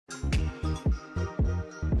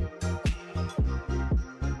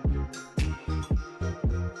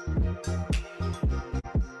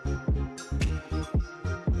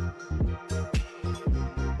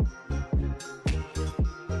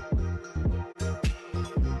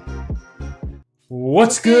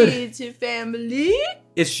What's good? YouTube family.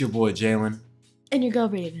 It's your boy Jalen. And your girl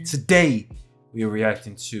Raven. Today, we are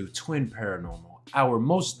reacting to Twin Paranormal, our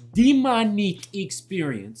most demonic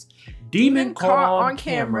experience. Demon caught on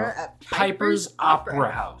camera at Piper's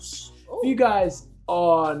Opera House. If you guys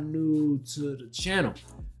are new to the channel,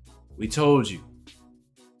 we told you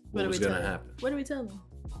what was going to happen. What did we tell them?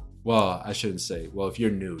 Well, I shouldn't say. Well, if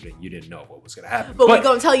you're new, then you didn't know what was going to happen. But we're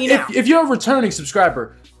going to tell you now. If you're a returning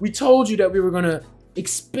subscriber, we told you that we were going to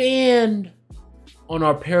expand on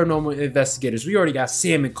our paranormal investigators. We already got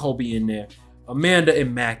Sam and Colby in there, Amanda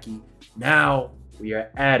and Mackie. Now we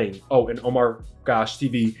are adding, and Omar Gosh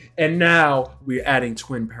TV. And now we're adding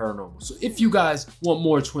Twin Paranormal. So if you guys want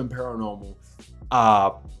more Twin Paranormal,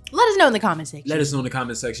 let us know in the comment section. Let us know in the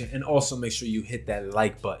comment section. And also make sure you hit that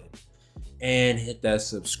like button. And hit that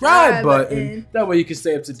subscribe button. That way you can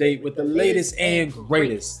stay up to date with the latest and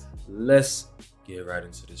greatest. Let's get right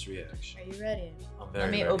into this reaction. Are you ready? I'm very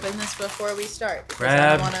ready. Let me open this before we start.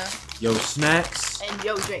 Grab your snacks. And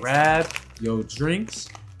yo drinks. Grab your drinks.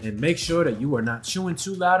 And make sure that you are not chewing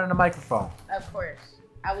too loud on the microphone. Of course.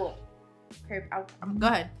 I will. Go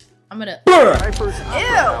ahead. I'm gonna.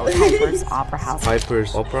 Piper's Opera House.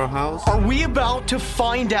 Piper's Opera House? Are we about to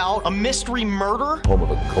find out a mystery murder? Home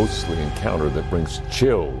of a ghostly encounter that brings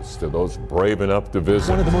chills to those brave enough to visit.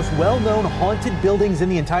 One of the most well-known haunted buildings in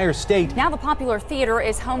the entire state. Now the popular theater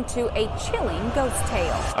is home to a chilling ghost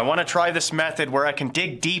tale. I want to try this method where I can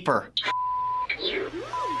dig deeper.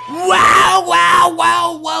 Wow,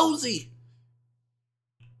 wowzy.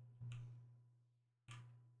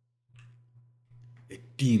 A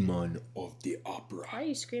demon of the opera. Why are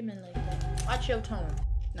you screaming like that? Watch your tone.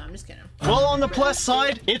 No, I'm just kidding. Well, on the plus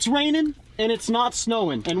side, it's raining and it's not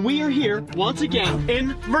snowing. And we are here, once again,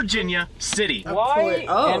 in Virginia City. Why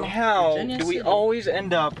and how do we always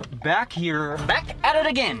end up back here, back at it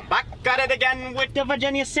again? Back at it again with the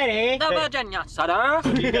Virginia City. The Virginia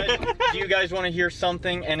City. Do you guys want to hear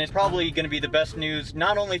something? And it's probably going to be the best news,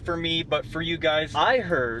 not only for me, but for you guys. I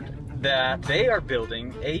heard that they are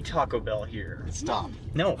building a Taco Bell here. Stop.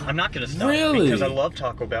 No, I'm not gonna stop. Really? Because I love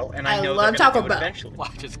Taco Bell, and I know love they're gonna Taco do it Bell. eventually. Why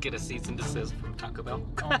just get a cease and desist from Taco Bell?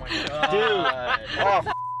 Oh my god. Dude.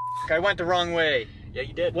 Oh, I went the wrong way. Yeah,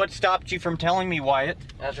 you did. What stopped you from telling me, Wyatt?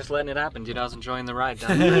 I was just letting it happen, dude. I was enjoying the ride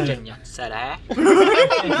down to Virginia City.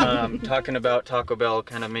 Talking about Taco Bell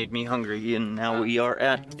kind of made me hungry, and now we are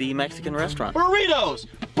at the Mexican restaurant. Burritos!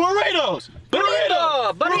 Burritos!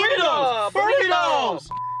 Burritos! Burritos! Burritos!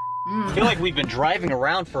 I feel like we've been driving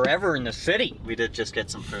around forever in the city. We did just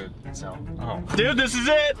get some food, so. Oh. Dude, this is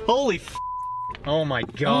it! Holy f. Oh my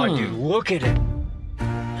god, dude, look at it.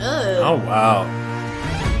 Oh, wow.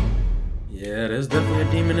 Yeah, there's definitely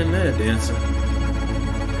a demon in there dancing.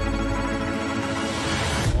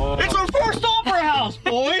 Whoa. It's our first opera house,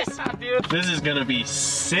 boys! Dude, this is gonna be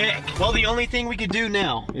sick. Well, the only thing we could do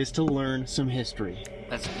now is to learn some history.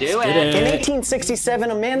 Let's do it. In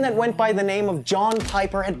 1867, a man that went by the name of John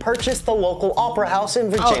Piper had purchased the local opera house in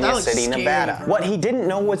Virginia City, Nevada. What he didn't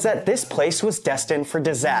know was that this place was destined for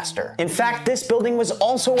disaster. In fact, this building was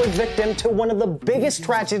also a victim to one of the biggest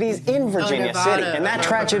tragedies in Virginia City, and that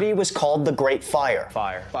tragedy was called the Great Fire.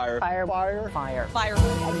 Fire.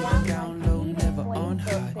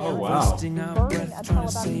 Oh, wow.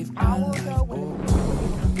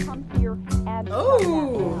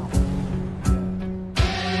 Oh.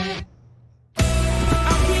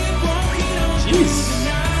 Jeez.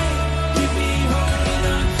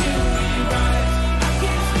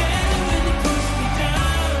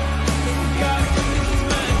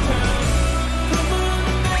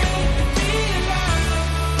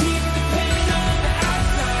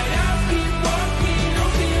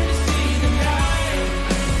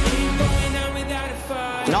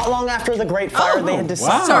 Not long after the Great Fire, they had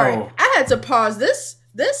decided. Wow. Sorry, I had to pause. This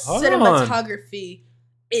cinematography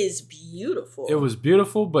is beautiful. It was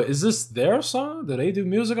beautiful, but is this their song? Do they do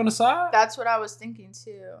music on the side? That's what I was thinking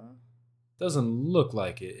too. Doesn't look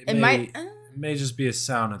like it. It might. It may just be a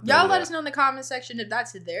sound. Y'all let us know in the comment section if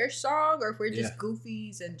that's their song or if we're just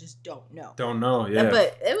goofies and just don't know. Don't know, yeah.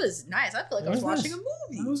 But it was nice. I feel like I was watching a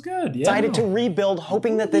movie. It was good, yeah. Decided to rebuild,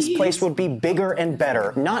 hoping that this place would be bigger and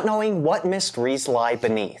better, not knowing what mysteries lie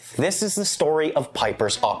beneath. This is the story of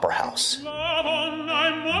Piper's Opera House.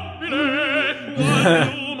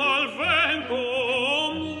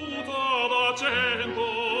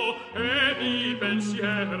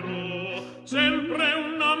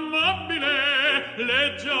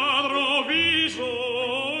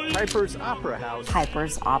 Piper's Opera House.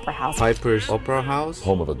 Piper's Opera House. Piper's Opera House?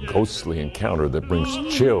 Home of a ghostly encounter that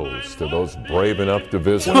brings chills to those brave enough to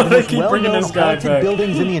visit. One of the most well-known haunted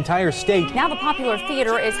buildings in the entire state. Now the popular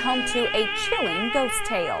theater is home to a chilling ghost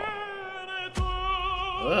tale.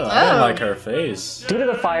 I don't like her face. Due to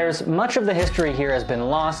the fires, much of the history here has been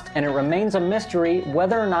lost, and it remains a mystery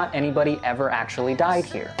whether or not anybody ever actually died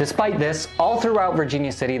here. Despite this, all throughout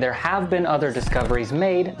Virginia City, there have been other discoveries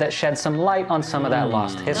made that shed some light on some of that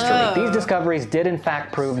lost history. These discoveries did in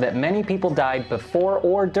fact prove that many people died before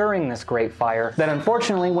or during this great fire that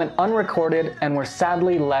unfortunately went unrecorded and were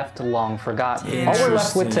sadly left long forgotten. All we're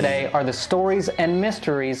left with today are the stories and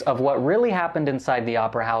mysteries of what really happened inside the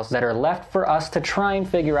Opera House that are left for us to try and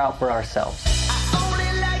figure out for ourselves.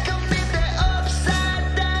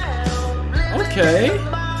 Okay.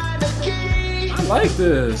 I like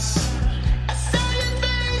this.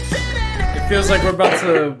 It feels like we're about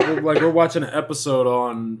to, we're watching an episode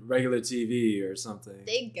on regular TV or something.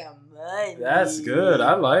 They got money. That's good.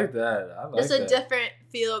 I like that. I like It's that. a different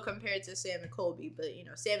feel compared to Sam and Colby, but you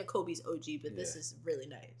know, Sam and Colby's OG, but this is really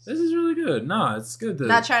nice. This is really good. No, it's good.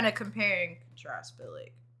 Not trying to compare and contrast, but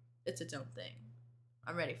like, it's its own thing.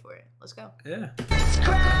 I'm ready for it. Let's go. Yeah.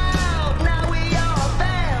 Now we are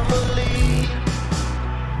family.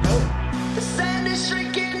 The sand is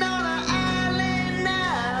shrinking on our island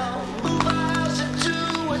now. Move our house into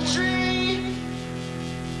a tree.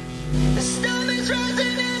 The storm is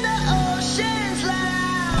rising and the ocean's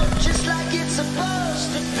loud, just like it's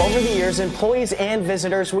supposed to be. Over the years, employees and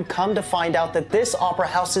visitors would come to find out that this opera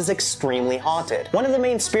house is extremely haunted. One of the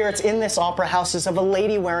main spirits in this opera house is of a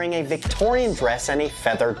lady wearing a Victorian dress and a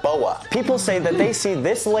feathered boa. People say that they see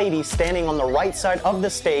this lady standing on the right side of the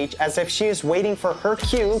stage as if she is waiting for her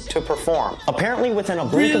cue to perform. Apparently, within a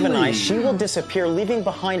blink of an eye, she will disappear, leaving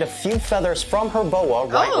behind a few feathers from her boa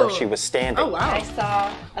right where she was standing. Oh, wow. I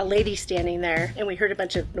saw a lady standing there, and we heard a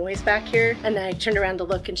bunch of noise back here, and then I turned around to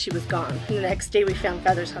look, and she was gone. And the next day, we found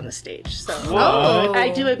feathers on the stage. So I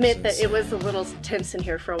do admit that it was a little tense in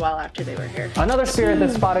here for a while after they were here. Another spirit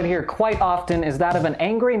that's spotted here quite often is that of an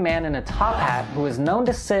angry man in a top hat who is known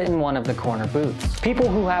to sit in one of the corner booths. People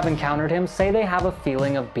who have encountered him say they have a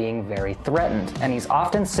feeling of being very threatened, and he's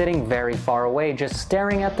often sitting very far away, just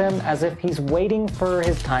staring at them as if he's waiting for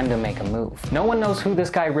his time to make a move. No one knows who this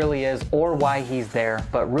guy really is or why he's there,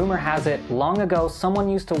 but rumor has it, long ago someone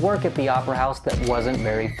used to work at the Opera House that wasn't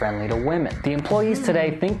very friendly to women. The employees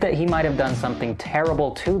today think that he might have done something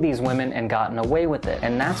terrible to these women and gotten away with it,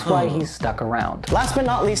 and that's why he's stuck around. Last but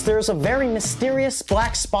not least, there's a very mysterious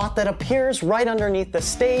black spot that appears right underneath the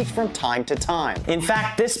stage from time to time. In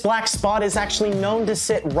fact, this black spot is actually known to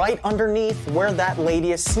sit right underneath where that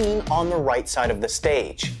lady is seen on the right side of the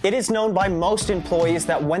stage. It is known by most employees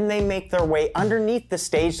that when they make their way underneath the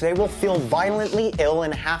stage, they will feel violently ill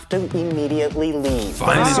and have to immediately leave.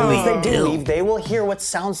 But as soon as they do leave, they will hear what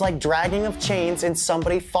sounds like dragging of chains and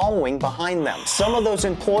somebody following behind them. Some of those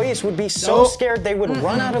employees would be so scared they would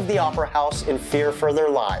run out of the Opera House in fear for their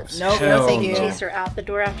lives. No, thank you. Chased her out the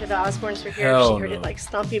door after the Osbournes were here. She heard it like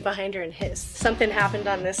stomping behind her and hiss. Something happened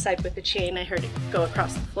on this side with the chain. I heard it go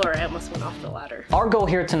across the floor. I almost went off the ladder. Our goal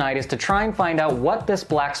here tonight is to try and find out what this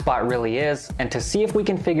black spot really is, and to see if we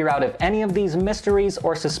can figure out if any of these mysteries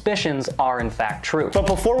or suspicions are in fact true. But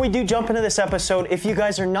before we do jump into this episode, if you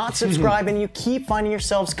guys are not subscribed and you keep finding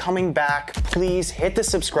yourselves coming back, please hit the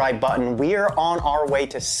subscribe button. We are on our way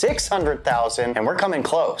to 600,000 and we're coming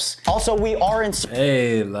close. Also, we are in...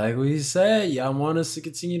 Hey, like we said, y'all want us to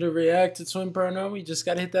continue to react to Twin Paranormal? You just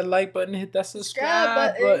gotta hit that like button, hit that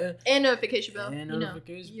subscribe button. And notification bell. And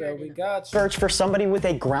notification bell, we got you. Search for somebody with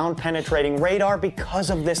a ground-penetrating radar because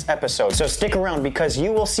of this episode. So stick around because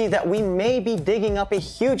you will see that we may be digging up a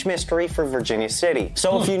huge mystery for Virginia City.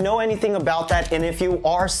 So if you know anything about that, and if you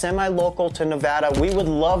are semi-local to Nevada, we would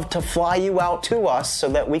love to fly you out to us so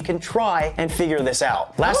that we can try and figure this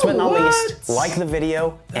out. Last but not least, like the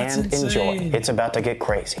video and enjoy. It's about to get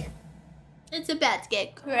crazy. It's about to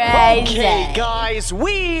get crazy. Okay, guys,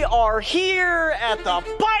 we are here at the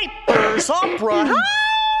Piper's Opera House.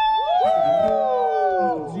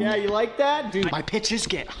 Yeah, you like that? Dude, my pitches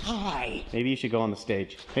get high. Maybe you should go on the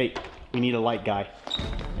stage. Hey, we need a light guy.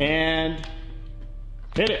 And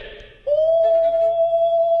hit it.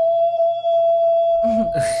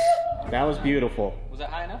 That was beautiful. that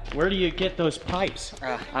high enough? Where do you get those pipes?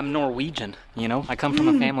 I'm Norwegian, you know? I come from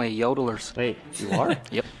a family of yodelers. Wait, you are?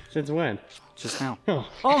 Yep. Since when? Just now. Oh,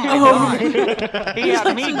 my God. He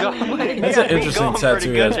had me going. That's an interesting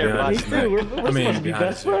tattoo, good to be there, honest. We're supposed to be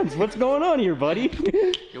best friends. What's going on here, buddy?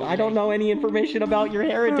 I don't know any information about your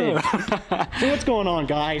heritage. So what's going on,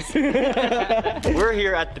 guys? We're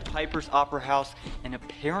here at the Piper's Opera House, and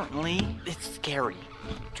apparently it's scary.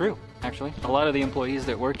 True, actually. A lot of the employees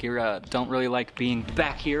that work here don't really like being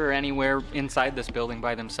back here or anywhere inside this building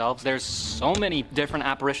by themselves. There's so many different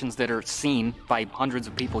apparitions that are seen by hundreds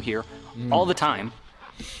of people here all the time.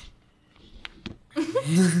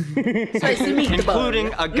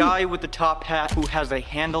 Including a guy with the top hat who has a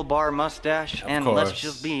handlebar mustache. And let's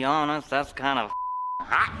just be honest, that's kind of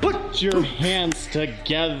Put your hands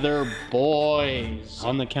together, boys.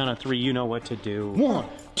 On the count of 3, you know what to do. 1,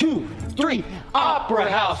 2, 3. Opera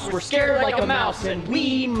house. We're scared like a mouse and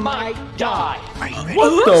we might die.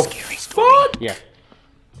 What the fuck? Yeah.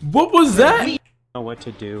 What was that? You know what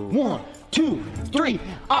to do. 1, 2, 3.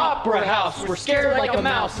 Opera house. We're scared like a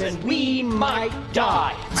mouse and we might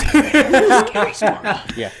die.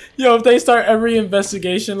 Yeah. Yo, if they start every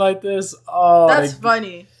investigation like this, oh, that's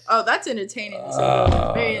funny. Oh, that's entertaining.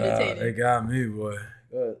 Very entertaining. They got me, boy.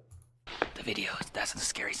 The video, that's the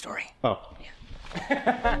scary story. Oh.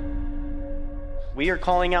 Yeah. We are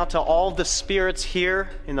calling out to all the spirits here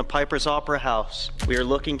in the Piper's Opera House. We are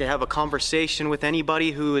looking to have a conversation with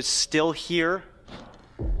anybody who is still here.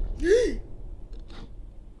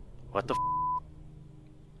 What the f?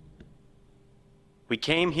 We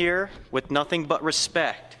came here with nothing but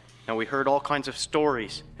respect, and we heard all kinds of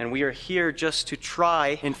stories, and we are here just to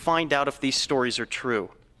try and find out if these stories are true.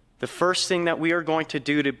 The first thing that we are going to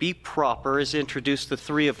do to be proper is introduce the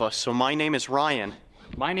 3 of us. So my name is Ryan.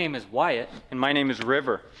 My name is Wyatt. And my name is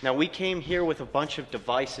River. Now we came here with a bunch of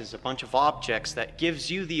devices, a bunch of objects that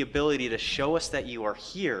gives you the ability to show us that you are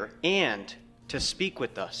here and to speak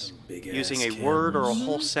with us using a word or a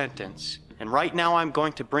whole sentence. And right now I'm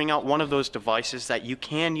going to bring out one of those devices that you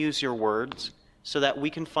can use your words so that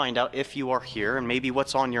we can find out if you are here and maybe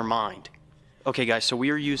what's on your mind. Okay guys, so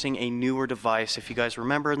we are using a newer device. If you guys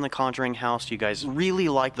remember in the Conjuring house, you guys really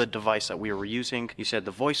liked the device that we were using. You said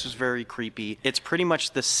the voice was very creepy. It's pretty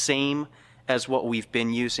much the same as what we've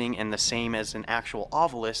been using and the same as an actual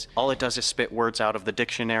ovilus. All it does is spit words out of the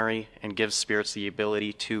dictionary and gives spirits the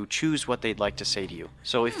ability to choose what they'd like to say to you.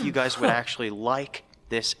 So if you guys would actually like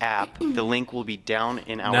this app, the link will be down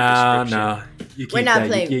in our description. Nah, you keep We're not that.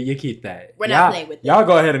 playing. You keep that. We're not playing with it. Y'all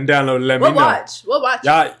go ahead and download and let me know. We'll watch.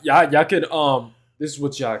 Y'all could this is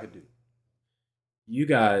what y'all could do. You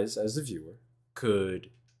guys, as the viewer, could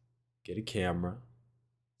get a camera,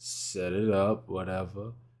 set it up,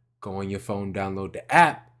 whatever. Go on your phone, download the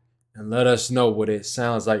app, and let us know what it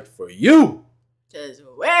sounds like for you. Because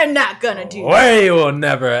we're not gonna do We will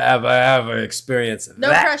never, ever, ever experience that. No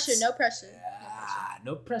pressure. No pressure though.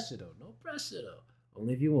 No pressure though.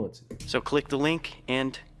 Only if you want to. So click the link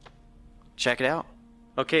and check it out.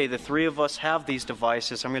 Okay, the 3 of us have these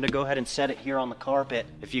devices. I'm going to go ahead and set it here on the carpet.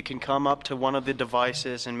 If you can come up to one of the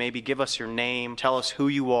devices and maybe give us your name, tell us who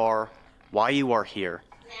you are, why you are here.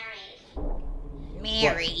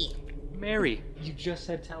 Mary. Mary, you just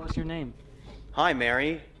said tell us your name. Hi,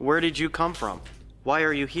 Mary. Where did you come from? Why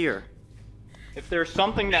are you here? If there's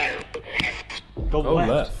something that... Go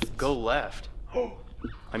left. Go left.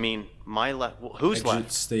 I mean, my left. Well, who's Exit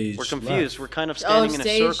left? stage We're confused. left. We're kind of standing in a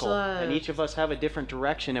stage circle, left. and each of us have a different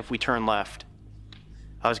direction if we turn left.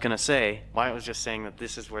 I was gonna say, Wyatt was just saying that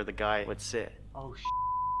this is where the guy would sit. Oh,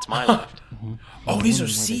 it's my left. Oh, these are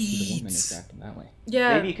seeds.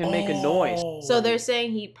 Yeah. Maybe you can make a noise. So they're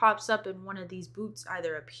saying he pops up in one of these boots,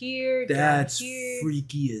 either up here, That's down here.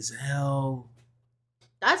 freaky as hell.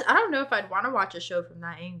 I don't know if I'd want to watch a show from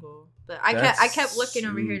that angle, but I kept looking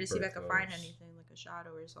over here to see if I could find anything like a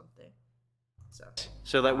shadow or something.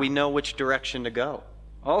 So that we know which direction to go.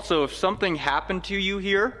 Also, if something happened to you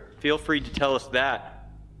here, feel free to tell us that.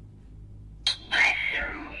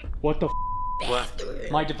 What the What?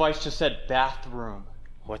 My device just said bathroom.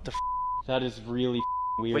 What the That is really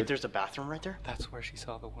weird. Wait, there's a bathroom right there? That's where she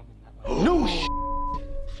saw the woman. No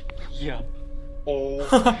Yeah. Oh,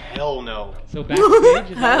 hell no. So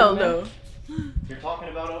backstage? Hell no. You're talking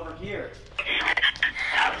about over here.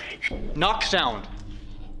 Knock sound.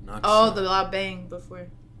 The loud bang before.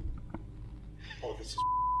 Oh, this is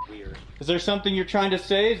weird. Is there something you're trying to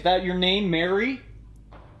say? Is that your name, Mary?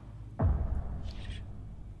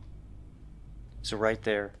 So right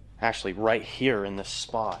there, actually right here in this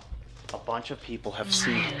spot, a bunch of people have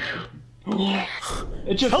seen it.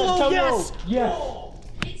 It just Hello, said yes! Yes!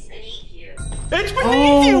 It's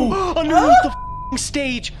beneath you! Underneath the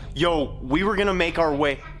stage. Yo, we were gonna make our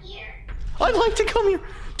way. I'd like to come here.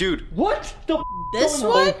 Dude. What the This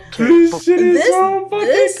one? This shit is so fucking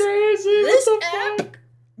crazy. This What the app? fuck?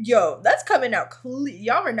 Yo, that's coming out clear.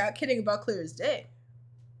 Y'all are not kidding about clear as day.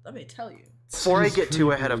 Let me tell you. Before I get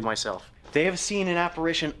too ahead of myself, they have seen an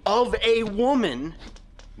apparition of a woman.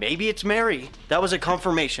 Maybe it's Mary. That was a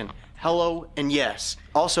confirmation. Hello and yes.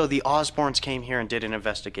 Also, the Osborns came here and did an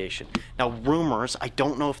investigation. Now, rumors, I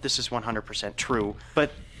don't know if this is 100% true,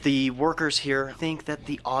 but the workers here think that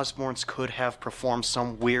the Osborns could have performed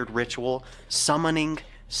some weird ritual summoning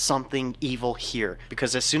something evil here.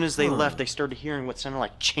 Because as soon as they left, they started hearing what sounded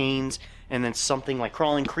like chains and then something like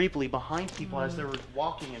crawling creepily behind people as they were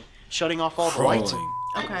walking and shutting off all the lights.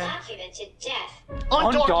 Okay. Undocumented death.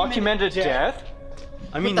 Undocumented death?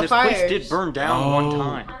 I mean, the this place fires. did burn down one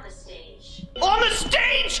time. On the stage. On the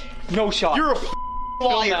stage! No shot. You're a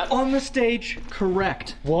liar. On the stage.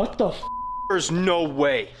 Correct. What the f? There's no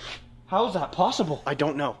way. How is that possible? I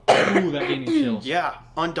don't know. Ooh, that gave me chills. Yeah,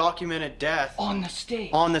 undocumented death. On the stage.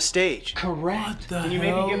 On the stage. Correct. Can you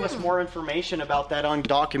maybe give us more information about that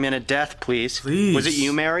undocumented death, please? Please. Was it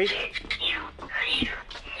you, Mary?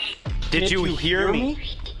 Did you hear me?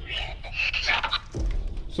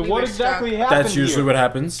 So We what were exactly stuck. happened That's usually here? what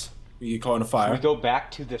happens. You get caught in a We fire. go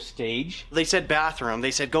back to the stage. They said bathroom.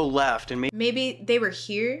 They said go left and maybe. Maybe they were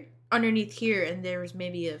here, underneath here, and there was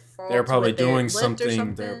maybe a fault. They're probably with their doing lift or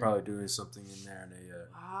something. They're probably doing something in there, and they.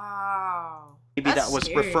 Wow. Maybe That's that was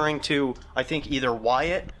scary. referring to, I think, either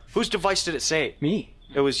Wyatt. Whose device did it say? Me.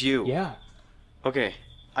 It was you. Yeah. Okay.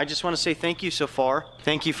 I just want to say thank you so far.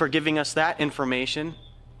 Thank you for giving us that information.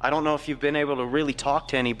 I don't know if you've been able to really talk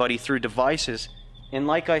to anybody through devices. And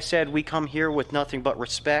like I said, we come here with nothing but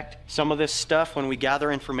respect. Some of this stuff, when we gather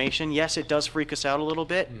information, yes, it does freak us out a little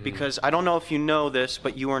bit because I don't know if you know this,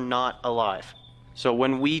 but you are not alive. So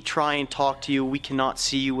when we try and talk to you, we cannot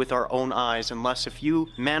see you with our own eyes unless if you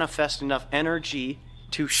manifest enough energy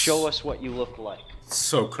to show us what you look like.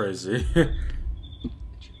 So crazy.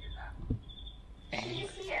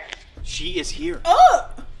 She is here. Oh!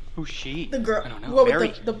 Who's she? The girl. I don't know. What Mary.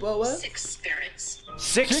 with the boa? 6 spirits.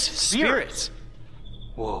 Six spirits.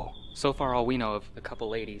 Whoa. So far, all we know of a couple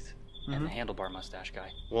ladies and the handlebar mustache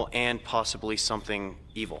guy. Well, and possibly something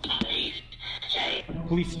evil.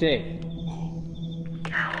 Please stay. Oh.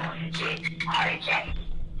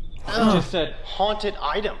 Just said haunted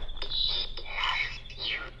item.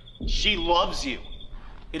 She loves you.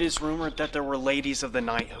 It is rumored that there were ladies of the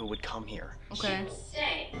night who would come here. Okay.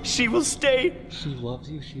 She will stay. She loves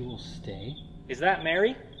you. She will stay. Is that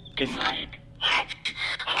Mary?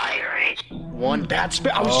 One bad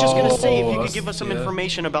spirit. I was just gonna say if you could give us some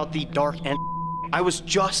information about the dark and. I was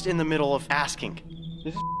just in the middle of asking.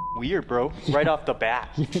 This is weird, bro. Right off the bat.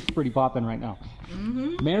 It's pretty popping right now.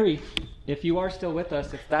 Mary, If you are still with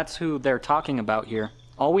us, if that's who they're talking about here,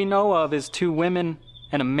 all we know of is 2 women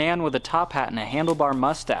and a man with a top hat and a handlebar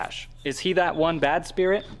mustache. Is he that one bad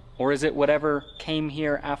spirit? Or is it whatever came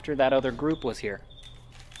here after that other group was here?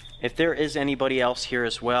 If there is anybody else here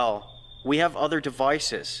as well, we have other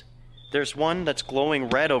devices. There's one that's glowing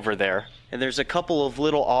red over there, and there's a couple of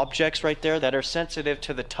little objects right there that are sensitive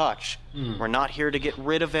to the touch. We're not here to get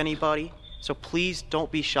rid of anybody, so please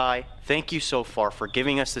don't be shy. Thank you so far for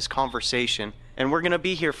giving us this conversation, and we're gonna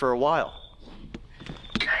be here for a while.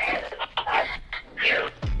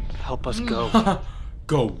 Help us go.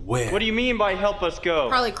 Go where? What do you mean by help us go?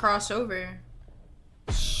 Probably cross over.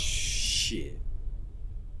 Shit.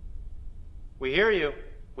 We hear you.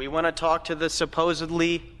 We want to talk to the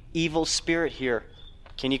supposedly evil spirit here.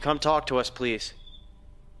 Can you come talk to us, please?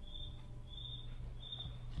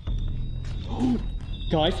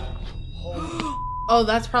 guys. Oh,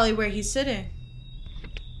 that's probably where he's sitting.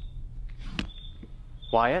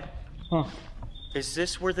 Wyatt? Huh. Is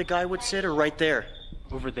this where the guy would sit or right there?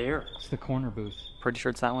 Over there. It's the corner booth. Pretty sure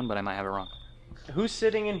it's that one, but I might have it wrong. Who's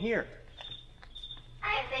sitting in here? I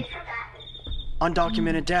have been forgotten.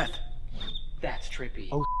 Undocumented death. That's trippy.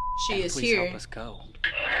 Oh, She is Please here. help us go.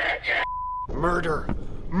 Murder.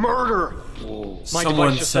 Murder. Whoa. My Someone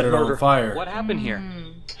device just set said it on murder. fire. What happened here?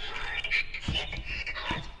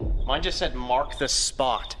 Mine just said mark the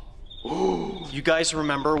spot. You guys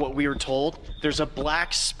remember what we were told? There's a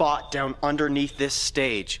black spot down underneath this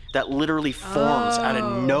stage that literally forms out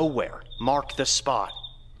of nowhere. Mark the spot.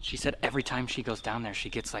 She said every time she goes down there, she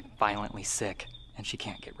gets like violently sick and she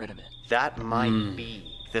can't get rid of it. That might be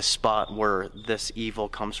the spot where this evil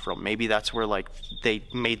comes from. Maybe that's where like they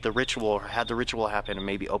made the ritual or had the ritual happen and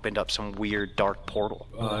maybe opened up some weird dark portal.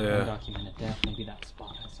 Oh yeah. Undocumented death. Maybe that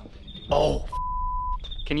spot has something to do with Oh.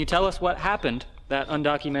 Can you tell us what happened? That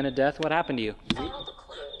undocumented death? What happened to you? Follow the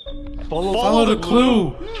clue. Follow the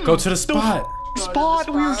clue. Go to the spot. Spot.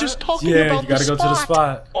 We were just talking Yeah, about you gotta the go to the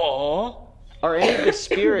spot. Oh. Are any of the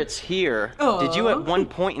spirits here? Did you at one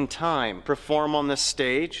point in time perform on this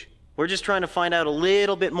stage? We're just trying to find out a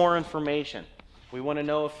little bit more information. We want to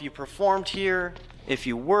know if you performed here, if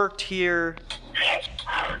you worked here.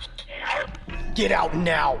 Get out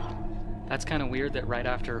now! That's kind of weird that right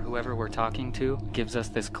after whoever we're talking to gives us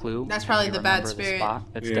this clue. That's probably we the bad remember spirit. The spot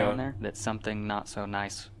that's down there, that something not so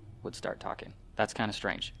nice would start talking. That's kind of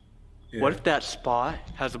strange. Yeah. What if that spot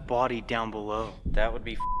has a body down below? That would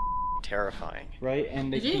be terrifying. Right?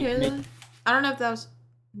 And they Did you hear that? I don't know if that was...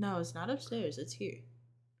 No, it's not upstairs. It's here.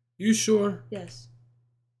 You sure? Yes.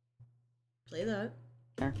 Play that.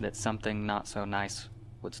 That something not so nice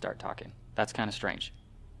would start talking. That's kind of strange.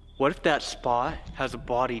 What if that spot has a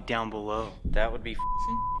body down below? That would be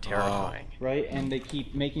terrifying. Right? And they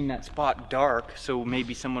keep making that spot dark, so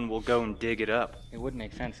maybe someone will go and dig it up. It would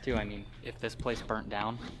make sense too. I mean, if this place burnt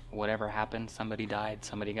down, whatever happened, somebody died,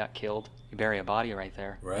 somebody got killed, you bury a body right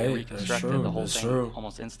there. Right, They reconstructed the whole that's thing true.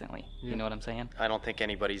 almost instantly. You know what I'm saying? I don't think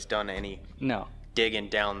anybody's done any No. digging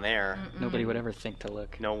down there. Nobody would ever think to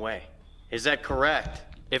look. No way. Is that correct?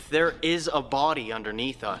 If there is a body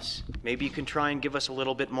underneath us, maybe you can try and give us a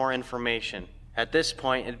little bit more information. At this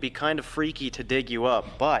point, it'd be kind of freaky to dig you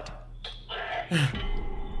up, but...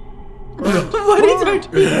 What is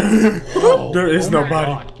it? There is no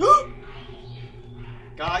body.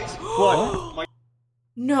 Guys, what? My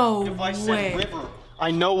No device way. said river.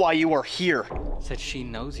 I know why you are here. Said she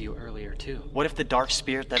knows you earlier too. What if the dark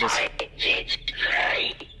spirit that is...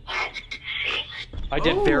 I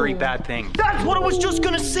did very bad things. That's what I was just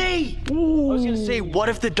gonna say! I was gonna say, what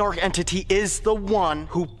if the dark entity is the one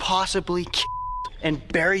who possibly killed and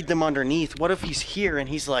buried them underneath? What if he's here and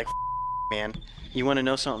he's like, man, you wanna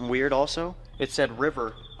know something weird also? It said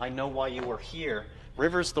river, I know why you were here.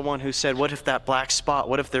 River's the one who said, what if that black spot,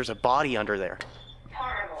 what if there's a body under there?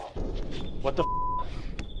 What the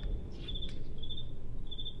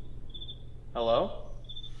Hello?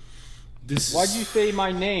 Why'd you say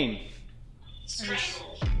my name?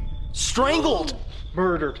 Strangled!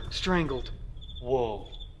 Murdered. Strangled. Whoa.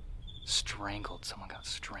 Strangled. Someone got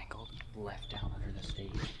strangled. Left down under the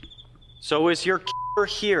stage. So is your killer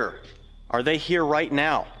here? Are they here right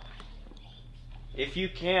now? If you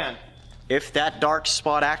can. If that dark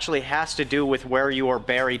spot actually has to do with where you are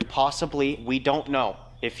buried, possibly, we don't know.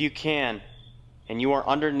 If you can, and you are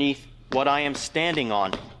underneath what I am standing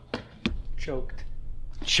on. Choked.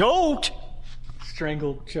 Choked?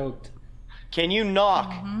 Strangled. Choked. Can you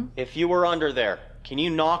knock, if you were under there, can you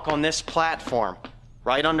knock on this platform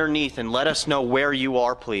right underneath and let us know where you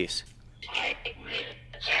are, please?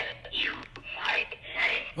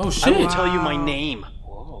 Oh shit! I will tell you my name.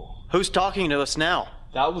 Whoa. Who's talking to us now?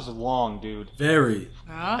 That was long, dude. Very.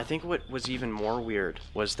 I think what was even more weird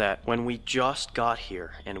was that when we just got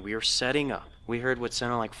here and we were setting up, we heard what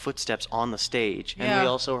sounded like footsteps on the stage, and we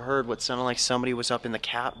also heard what sounded like somebody was up in the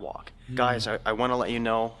catwalk. Guys, I want to let you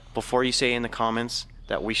know, before you say in the comments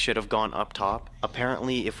that we should have gone up top,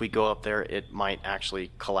 apparently if we go up there, it might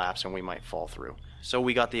actually collapse and we might fall through. So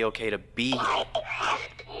we got the okay to be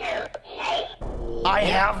here. I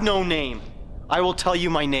have no name. I will tell you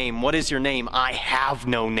my name. What is your name? I have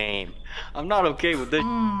no name. I'm not okay with this.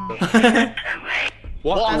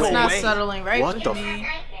 Walk That's away. not settling right What with the me.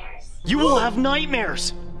 You will have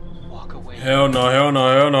nightmares. Walk away. Hell no, hell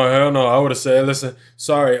no, hell no, hell no. I would have said, listen,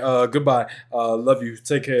 sorry, goodbye, love you,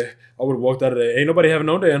 take care. I would have walked out of there. Ain't nobody having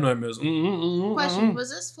no damn nightmares. Question: was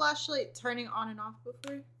this flashlight turning on and off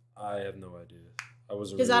before? I have no idea. I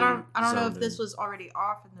was Because I don't know if this was already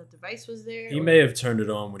off and the device was there. He may have turned it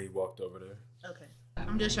on when he walked over there. Okay,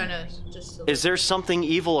 I'm just trying to Is there something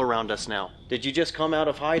evil around us now? Did you just come out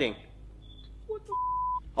of hiding? What the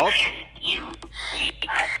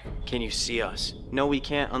Can you see us? No, we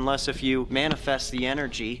can't unless if you manifest the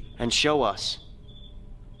energy and show us.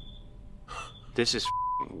 This is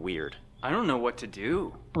weird. I don't know what to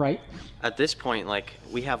do. Right. At this point, like,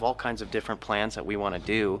 we have all kinds of different plans that we want to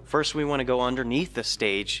do. First, we want to go underneath the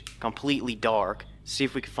stage, completely dark, see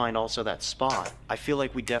if we can find also that spot. I feel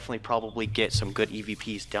like we definitely probably get some good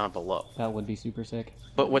EVPs down below. That would be super sick.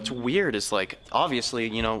 But what's weird is, like, obviously,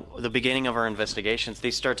 you know, the beginning of our investigations,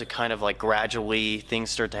 they start to kind of, like, gradually,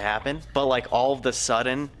 things start to happen. But, like, all of the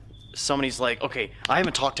sudden, somebody's like, okay, I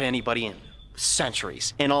haven't talked to anybody in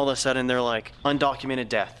centuries. And all of a sudden, they're like, undocumented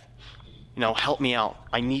death. You know, help me out.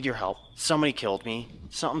 I need your help. Somebody killed me.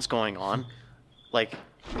 Something's going on. Like...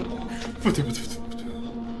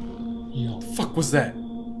 Yo, fuck was that?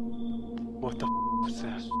 What the was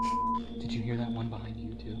that? Did you hear that one behind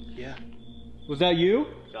you too? Yeah. Was that you?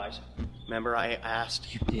 Guys, Remember I asked?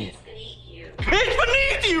 You did. It's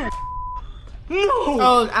beneath you! No!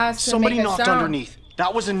 Oh, I asked Somebody to make a knocked sound. underneath.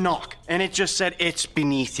 That was a knock, and it just said it's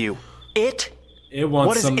beneath you. It wants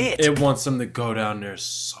what is some. it? It wants them to go down there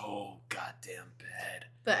so goddamn bad.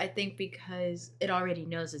 But I think because it already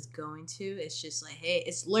knows it's going to, it's just like, hey,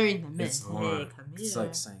 it's luring them in. It's Hey, luring. come It's here.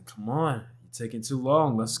 like saying, "Come on, you're taking too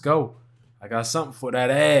long. Let's go. I got something for that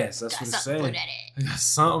ass." That's what it's saying. I got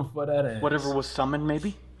something for that ass. Whatever was summoned,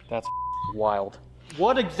 maybe? That's wild.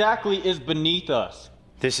 What exactly is beneath us?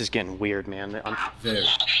 This is getting weird, man. Very.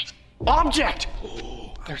 Object!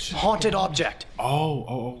 There's haunted object.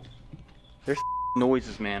 Oh. There's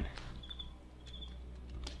noises, man.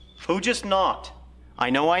 Who just knocked? I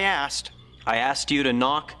know I asked. I asked you to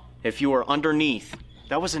knock if you were underneath.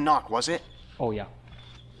 That was a knock, was it? Oh, yeah.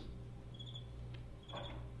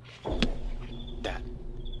 Dad,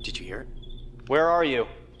 did you hear it? Where are you?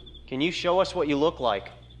 Can you show us what you look like?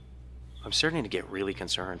 I'm starting to get really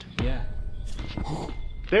concerned. Yeah.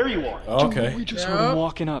 There you are. Okay. We just heard him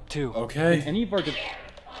walking up, too. Okay. Any of our...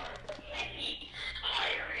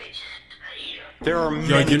 There are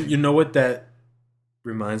Yo, many... you know what that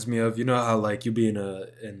reminds me of? You know how like you be in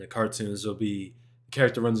the cartoons, there'll be the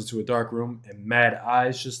character runs into a dark room and mad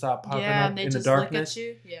eyes just stop popping Yeah, up and they in the just look darkness. at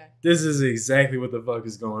you. Yeah. This is exactly what the fuck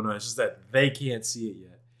is going on. It's just that they can't see it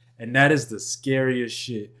yet, and that is the scariest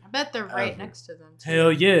shit. I bet they're right ever. next to them. Too.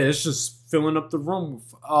 Hell yeah, it's just filling up the room.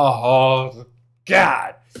 Oh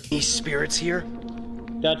God. These spirits here?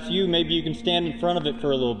 That's you. Maybe you can stand in front of it for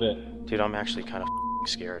a little bit. Dude, I'm actually kind of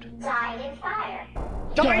scared. Died in fire.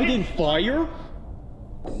 Died in fire?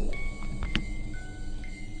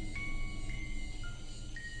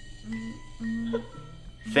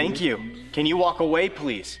 Thank you. Can you walk away,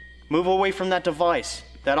 please? Move away from that device,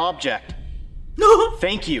 that object. No.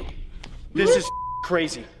 Thank you. This is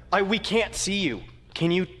crazy. We can't see you.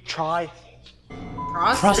 Can you try?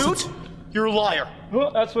 Prostitute? You're a liar. Oh,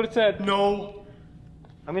 that's what it said. No.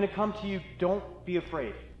 I'm gonna come to you. Don't be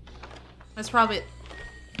afraid. That's probably.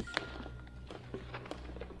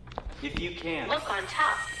 If you can. Look on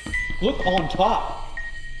top. Look on top.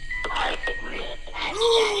 I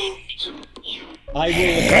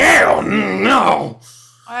will. Hell no!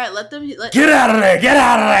 All right, let them. Get out of there! Get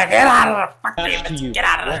out of there! Get out of there! Fuck Back to you. Get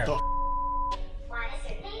out of there! Why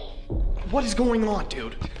is it me? What is going on,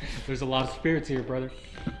 dude? There's a lot of spirits here, brother.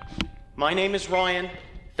 My name is Ryan.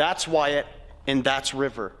 That's Wyatt. And that's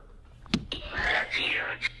River.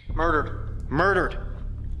 Murdered. Murdered.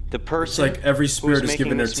 The person. It's like every spirit is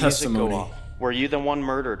giving their this music go testimony. off. Were you the one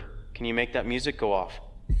murdered? Can you make that music go off?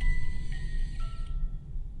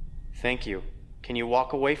 Thank you. Can you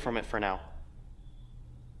walk away from it for now?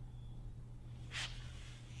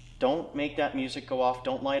 Don't make that music go off.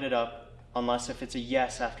 Don't light it up unless if it's a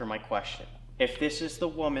yes after my question. If this is the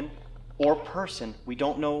woman or person, we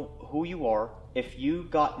don't know who you are. If you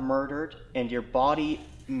got murdered and your body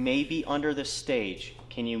may be under the stage,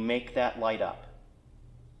 can you make that light up?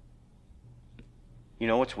 You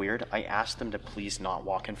know what's weird? I asked them to please not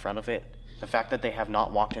walk in front of it. The fact that they have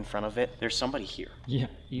not walked in front of it, there's somebody here. Yeah,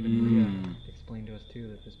 even Maria explained to us too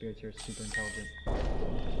that the spirits here are super intelligent.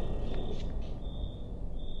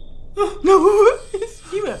 No,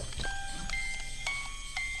 he went.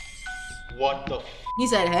 What the He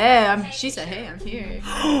said, "Hey," she said, "Hey, I'm here."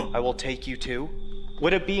 I will take you too.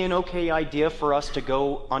 Would it be an okay idea for us to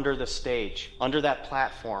go under the stage, under that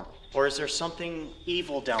platform? Or is there something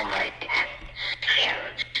evil down there?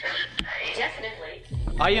 Definitely.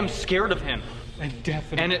 I am scared of him. And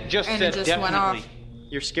definitely. And it just And said it just went definitely. off.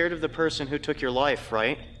 You're scared of the person who took your life,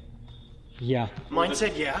 right? Yeah. Mine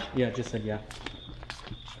said yeah. Yeah, it just said yeah.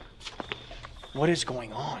 What is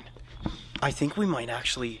going on? I think we might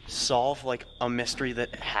actually solve like a mystery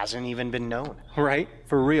that hasn't even been known. Right?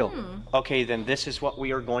 For real. Okay, then this is what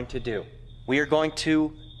we are going to do. We are going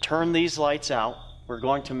to turn these lights out. We're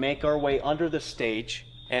going to make our way under the stage.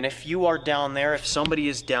 And if you are down there, if somebody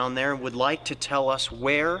is down there and would like to tell us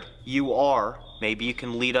where you are, maybe you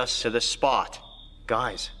can lead us to the spot.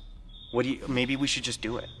 Guys, maybe we should just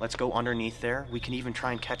do it. Let's go underneath there. We can even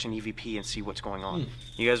try and catch an EVP and see what's going on.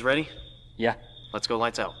 You guys ready? Yeah. Let's go,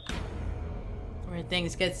 lights out. Where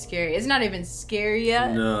things get scary. It's not even scary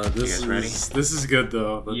yet. No, this is good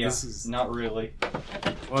though. But Yeah, this is not really.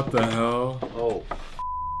 what the hell? Oh.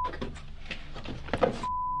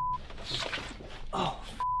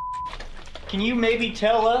 Can you maybe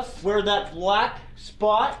tell us where that black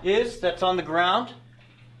spot is that's on the ground?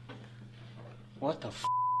 What the f,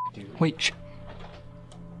 dude? Wait, shh.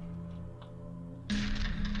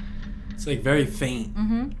 It's like very faint.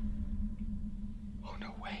 Oh,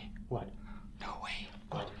 no way. What? No way.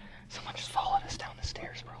 What? Someone just followed us down the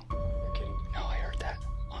stairs, bro. You're kidding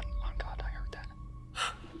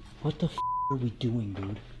What the f are we doing,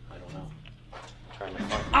 dude? I don't know. Trying to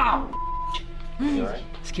find. Ow! You alright?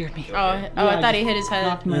 Scared me. Oh, I thought he hit his head.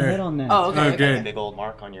 Knocked my head on that. Oh, okay. Got a big old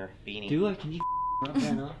mark on your beanie. Do I? Can you rub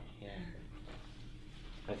that off? Yeah.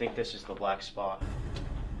 I think this is the black spot.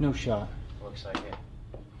 No shot. Looks like it.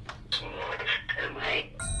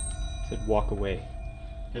 Said walk away.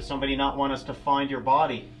 Does somebody not want us to find your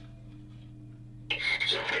body?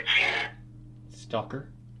 Stalker?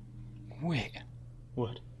 Wait.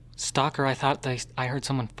 What? Stalker, I thought I heard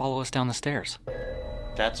someone follow us down the stairs.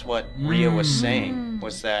 That's what Rhea was saying,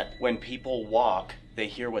 was that when people walk, they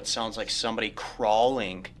hear what sounds like somebody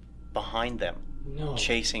crawling behind them,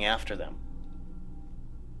 chasing after them.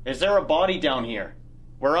 Is there a body down here?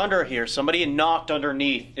 We're under here. Somebody knocked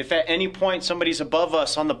underneath. If at any point somebody's above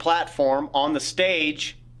us on the platform, on the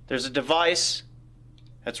stage, there's a device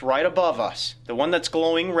that's right above us. The one that's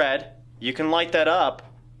glowing red. You can light that up.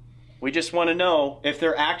 We just want to know if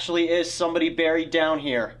there actually is somebody buried down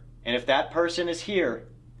here. And if that person is here,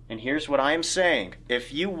 and here's what I am saying.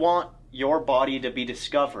 If you want your body to be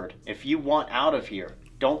discovered, if you want out of here,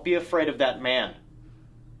 don't be afraid of that man.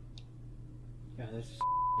 Yeah, this is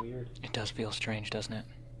weird. It does feel strange, doesn't it?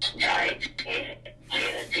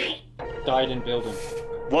 Died in building.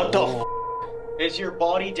 What the f is your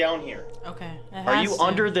body down here? Okay. Are you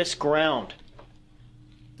under this ground?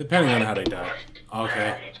 Depending on how they die.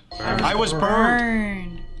 Okay. I was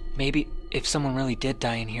burned. Maybe if someone really did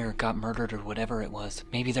die in here, got murdered or whatever it was,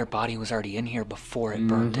 maybe their body was already in here before it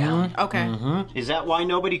burned down. Okay. Is that why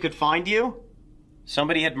nobody could find you?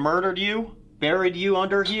 Somebody had murdered you? Buried you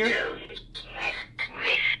under here?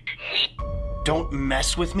 Don't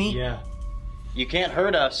mess with me. Yeah. You can't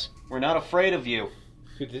hurt us. We're not afraid of you.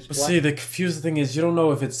 Dude, this But see, the confusing thing is you don't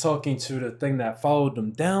know if it's talking to the thing that followed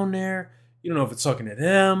them down there. You don't know if it's talking to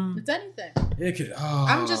them. It's anything. It could.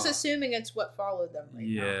 I'm just assuming it's what followed them. Right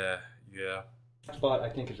now. Yeah. spot I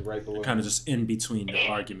think is right below. Kind of just in between the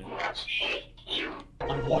argument.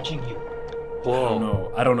 I'm watching you.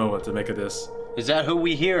 Whoa. I don't know what to make of this. Is that who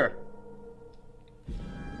we hear?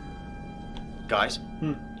 Guys?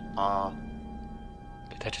 Did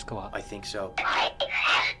that just go up? I think so.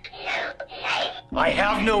 I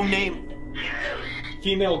have no name.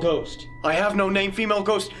 Female ghost. I have no name, female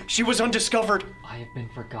ghost. She was undiscovered. I have been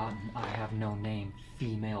forgotten. I have no name,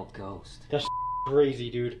 female ghost. That's crazy,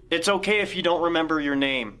 dude. It's okay if you don't remember your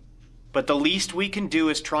name, but the least we can do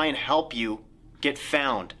is try and help you get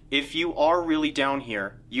found. If you are really down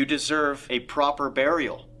here, you deserve a proper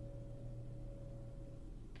burial.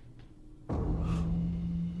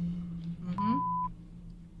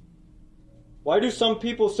 Why do some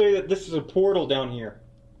people say that this is a portal down here?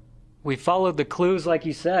 We followed the clues like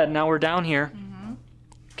you said, now we're down here.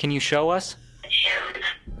 Can you show us?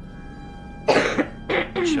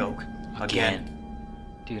 Choke. Again.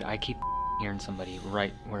 Dude, I keep hearing somebody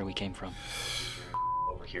right where we came from.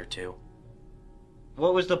 Over here too.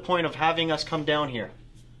 What was the point of having us come down here?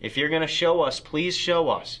 If you're gonna show us, please show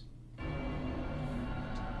us.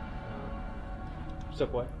 What's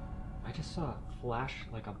up, what? I just saw a flash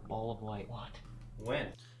like a ball of light. What? When?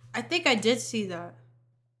 I think I did see that.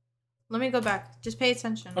 Let me go back. Just pay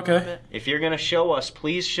attention a little bit. If you're gonna show us,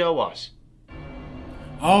 please show us.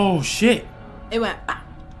 Oh, shit. It went.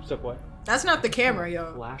 What's up, what? That's not the camera,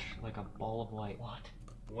 yo. Flash like a ball of light. What?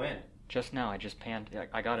 When? Just now, I just panned.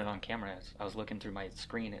 I got it on camera. I was looking through my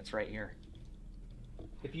screen. It's right here.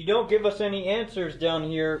 If you don't give us any answers down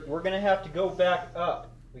here, we're gonna have to go back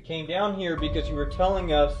up. We came down here because you were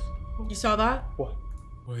telling us... You saw that? What?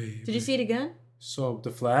 Wait. Did you see it again? So, the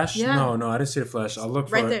flash? Yeah. No, I didn't see the flash. I'll look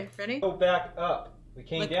for it. Right there. Ready? Go back up. We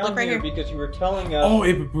came down look right here here. because you were telling us... Oh,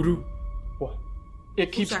 Ibaburu. What?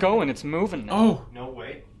 It keeps going. It's moving now. Oh. No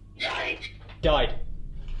way. Died.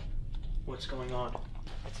 What's going on?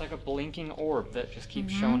 It's like a blinking orb that just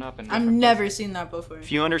keeps showing up. I've never seen that before.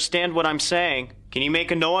 If you understand what I'm saying, can you make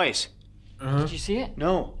a noise? Did you see it?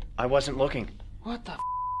 No, I wasn't looking. What the f?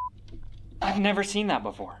 I've never seen that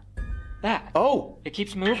before. That. Oh! It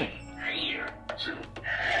keeps moving.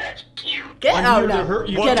 Get out now.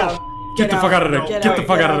 Get out. Get the fuck out of there. Get the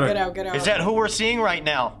fuck out of there. Get out, get out. Is that who we're seeing right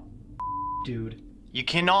now? Dude. You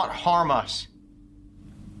cannot harm us.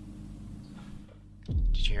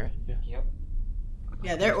 Did you hear it? Yep.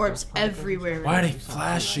 Yeah, there are orbs everywhere. Why are they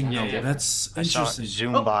flashing though? Yeah. That's I saw it interesting.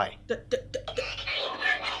 zoom by.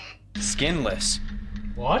 Skinless.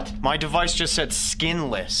 What? My device just said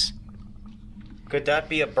skinless. Could that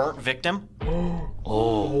be a burnt victim?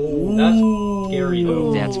 Oh. That's scary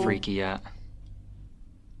though. That's freaky, yeah.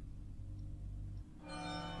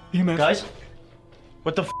 Guys?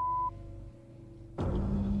 What the f?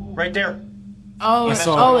 Right there. Oh, I it's,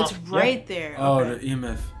 saw it. it's right there. Oh, Okay. the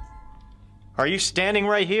EMF. Are you standing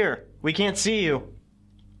right here? We can't see you.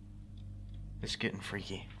 It's getting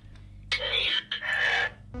freaky.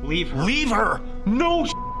 Leave her. Leave her! No!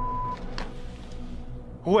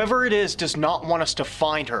 Whoever it is does not want us to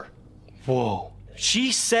find her. Whoa.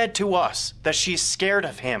 She said to us that she's scared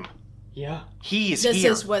of him. Yeah. He's this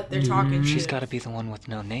here. Is what they're talking to. She's got to be the one with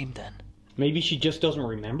no name then. Maybe she just doesn't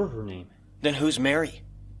remember her name. Then who's Mary?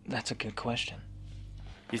 That's a good question.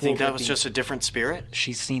 You think that was just a different spirit?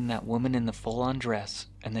 She's seen that woman in the full-on dress,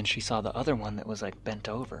 and then she saw the other one that was like bent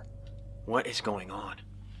over. What is going on?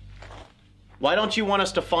 Why don't you want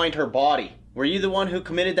us to find her body? Were you the one who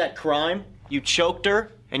committed that crime? You choked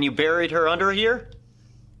her and you buried her under here?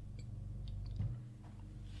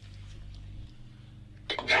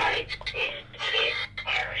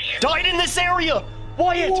 Died in this area!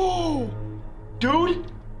 Wyatt! Whoa. Dude,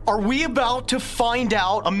 are we about to find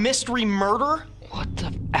out a mystery murder? What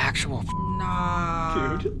the actual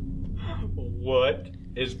Nah. Dude, what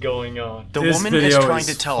is going on? The woman is trying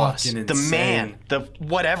to tell us, the man, the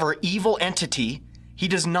whatever evil entity, he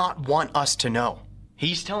does not want us to know.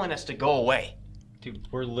 He's telling us to go away. Dude,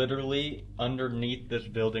 we're literally underneath this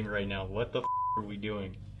building right now. What the f are we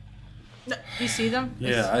doing? You see them?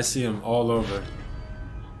 Yeah, I see them all over.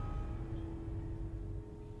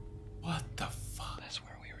 What the fuck? That's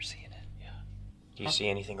where we were seeing it. Yeah. Do you see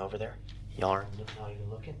anything over there? Y'all are not even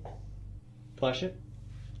looking. Flash it.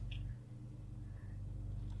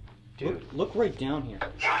 Dude, look right down here.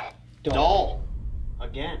 Doll!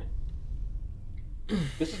 Again.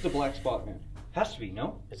 This is the black spot, man. Has to be,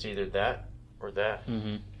 no? It's either that or that.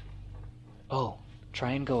 Mm-hmm. Oh,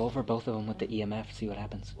 try and go over both of them with the EMF, see what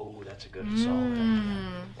happens. Oh, that's a good assault.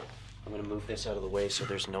 I'm gonna move this out of the way so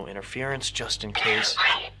there's no interference, just in case.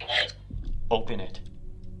 Open it.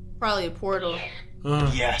 Probably a portal.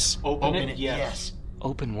 Yes. Open it. Yes.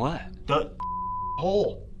 Open what? The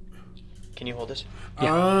hole. Can you hold this?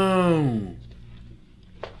 Yeah. Oh.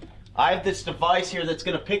 I have this device here that's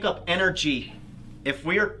gonna pick up energy. If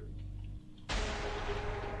we're...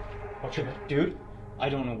 Watch it, dude. I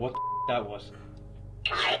don't know what that was.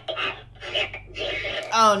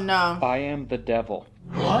 Oh no. I am the devil.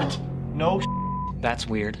 What? No. That's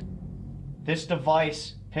weird. This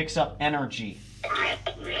device picks up energy.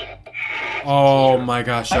 Oh my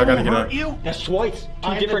gosh, I gotta get up. You? That's twice.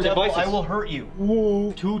 Two different devices. I will hurt you.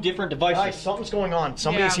 Whoa. Two different devices. Guys, something's going on.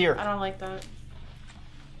 Somebody's here. I don't like that.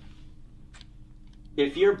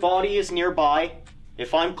 If your body is nearby,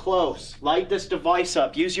 if I'm close, light this device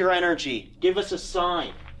up. Use your energy. Give us a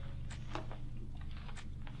sign.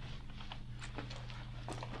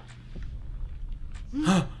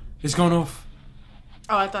 It's going off.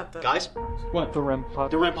 Oh, I thought that. Guys? What? The REM pod.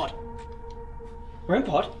 The REM pod. REM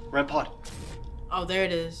pod? REM pod. Oh, there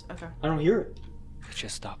it is. Okay. I don't hear it. It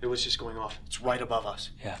just stopped. It was just going off. It's right above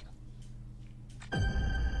us. Yeah.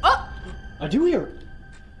 Oh! I do hear it.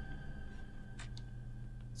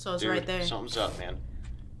 So it's Dude, right there. Something's up, man.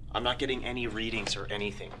 I'm not getting any readings or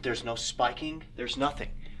anything. There's no spiking. There's nothing.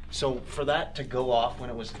 So for that to go off when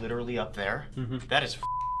it was literally up there, that is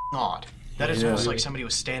odd. That is almost like somebody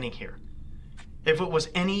was standing here. If it was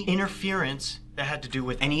any interference that had to do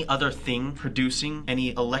with any other thing producing any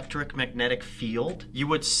electric magnetic field, you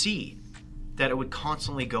would see that it would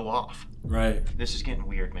constantly go off. Right. This is getting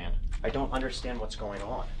weird, man. I don't understand what's going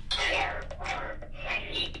on.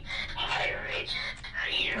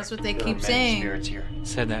 That's what they There are keep many saying. spirits here.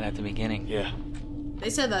 Said that at the beginning. Yeah. They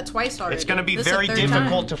said that twice already. It's going to be This is the very third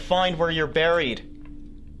difficult time. to find where you're buried.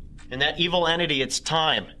 And that evil entity, it's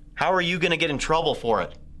time. How are you going to get in trouble for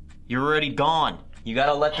it? You're already gone. You got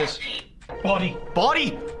to let this... Body.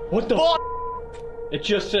 Body! What the It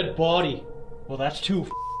just said body. Well, that's too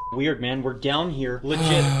weird, man. We're down here,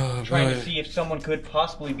 legit, trying to see if someone could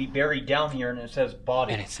possibly be buried down here, and it says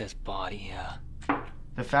body. And it says body, yeah.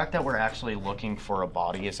 The fact that we're actually looking for a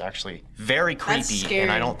body is actually very creepy, scary.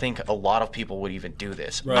 and I don't think a lot of people would even do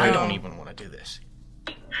this. Right. I don't even want to do this.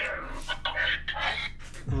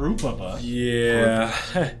 Group of us. Yeah.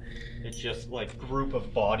 It's just like group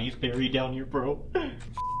of bodies buried down here, bro.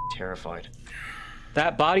 Terrified.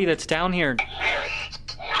 That body that's down here.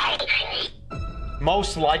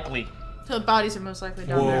 Most likely. So the bodies are most likely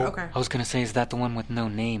down there. Okay. I was gonna say, is that the one with no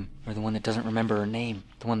name? Or the one that doesn't remember her name?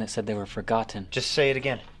 The one that said they were forgotten? Just say it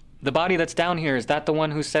again. The body that's down here, is that the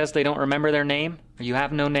one who says they don't remember their name? Or you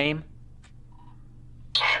have no name?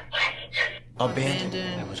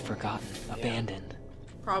 Abandoned. That was forgotten. Abandoned.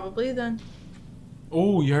 Probably then.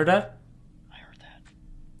 Oh, you heard that? I heard that.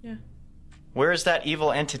 Yeah. Where is that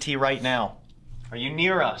evil entity right now? Are you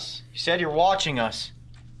near us? You said you're watching us.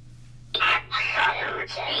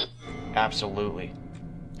 Absolutely.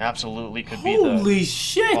 Absolutely could be the Holy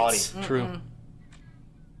shit! body. True.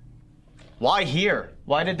 Why here?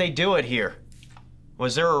 Why did they do it here?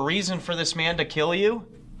 Was there a reason for this man to kill you?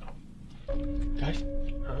 Guys?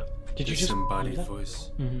 Huh? Did you just... Disembodied voice.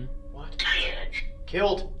 Mm-hmm. What?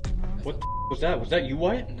 Killed. What was that? Was that you,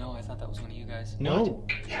 Wyatt? No, I thought that was one of you guys. No.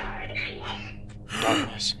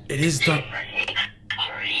 Darkness. It is the...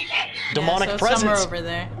 Demonic so presence. Somewhere over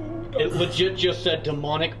there. It legit just said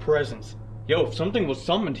demonic presence. Yo, if something was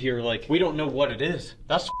summoned here, like, we don't know what it is.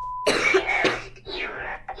 That's...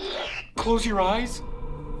 Close your eyes?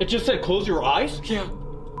 It just said close your eyes? Yeah.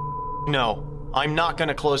 No, I'm not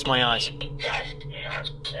gonna close my eyes.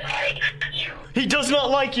 He does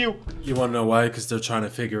not like you! You wanna know why? Because they're trying to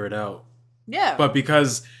figure it out. Yeah. But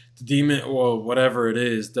because the demon, or whatever it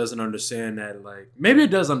is, doesn't understand that, like... Maybe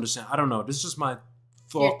it does understand. I don't know. This is just my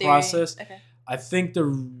thought process. Okay. I think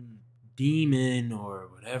the demon, or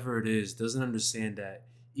whatever it is, doesn't understand that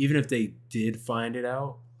even if they did find it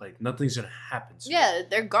out, like, nothing's gonna happen to Yeah,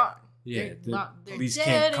 they're gone. Yeah, they're police dead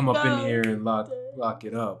can't come and up in gone. here and lock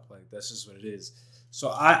it up. Like, that's just what it is. So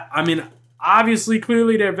I mean, obviously,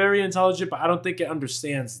 clearly they're very intelligent, but I don't think it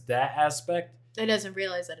understands that aspect. It doesn't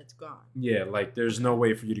realize that it's gone. Yeah, like there's no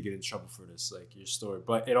way for you to get in trouble for this, like your story.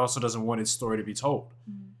 But it also doesn't want its story to be told.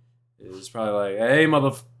 It's probably like, hey, you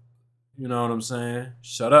know what I'm saying?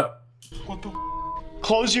 Shut up. What the?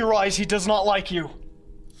 Close your eyes. He does not like you.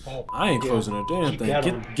 Oh, I ain't closing a damn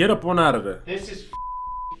thing. Get up one out of it. This is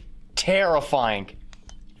terrifying.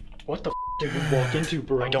 What the did we walk into,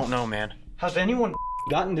 bro? I don't know, man. Has anyone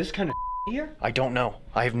gotten this kind of here? I don't know.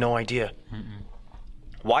 I have no idea.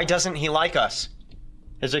 Why doesn't he like us?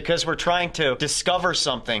 Is it because we're trying to discover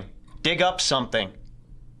something? Dig up something?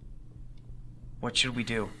 What should we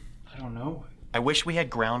do? I don't know. I wish we had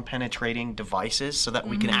ground penetrating devices so that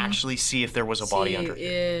we can actually see if there was a body under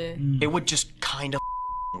here. It would just kind of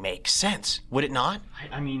make sense, would it not?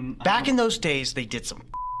 I mean... Back in those days, they did some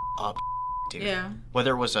up, dude. Yeah.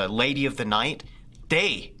 Whether it was a lady of the night,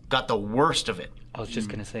 they got the worst of it. I was just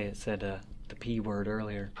gonna say, it said the P word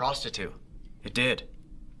earlier. Prostitute. It did.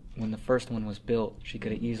 When the first one was built, she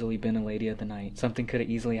could have easily been a lady of the night. Something could have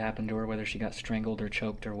easily happened to her, whether she got strangled or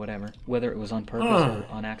choked or whatever. Whether it was on purpose or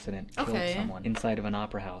on accident, killed someone inside of an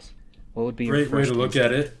opera house. What would be your Great way first to look instinct?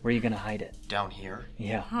 at it. Where are you gonna hide it? Down here?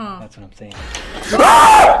 Yeah, that's what I'm saying.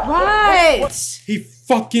 Right. He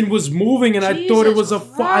fucking was moving, and I thought it was a.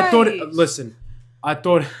 I thought it. Listen, I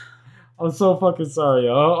thought. I'm so fucking sorry,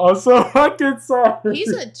 y'all. I'm so fucking sorry.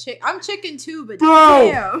 He's a chick. I'm chicken too, but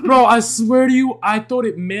Bro, damn. bro, I swear to you, I thought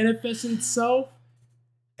it manifested itself,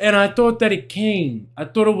 and I thought that it came. I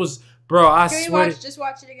thought it was, bro. I Can swear. we just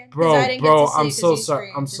watch it again? Bro, I didn't bro, get to see I'm it 'cause so you sorry.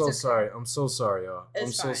 screamed. I'm It's so okay. sorry. I'm so sorry, y'all. It's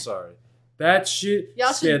I'm so fine. sorry. That shit Y'all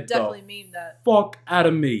should scared definitely the meme that. fuck out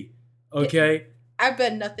of me. Okay, I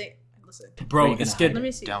bet nothing. Listen, bro, it's getting. let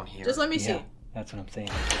me see. Down here. Just let me see. That's what I'm saying.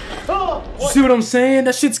 You see what I'm saying?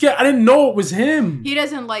 That shit scared. I didn't know it was him. He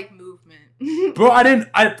doesn't like movement. Bro,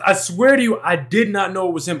 I swear to you, I did not know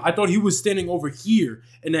it was him. I thought he was standing over here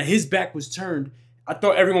and that his back was turned. I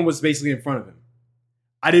thought everyone was basically in front of him.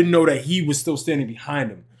 I didn't know that he was still standing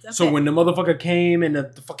behind him. It's So okay. when the motherfucker came and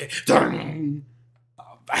the fucking...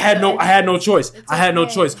 I had no choice. I had no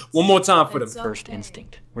choice. One more time for them. First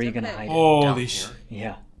instinct. Where are you gonna hide it? Holy shit.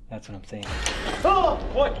 Yeah, that's what I'm saying. Oh,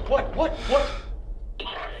 what?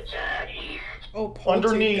 Oh,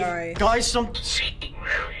 Underneath. guy. Guys,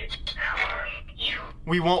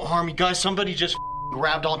 we won't harm you. Guys, somebody just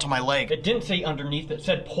grabbed onto my leg. It didn't say underneath, it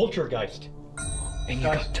said poltergeist. And you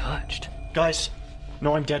got touched. Guys,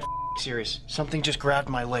 no, I'm dead serious. Something just grabbed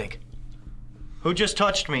my leg. Who just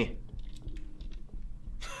touched me?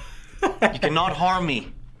 You cannot harm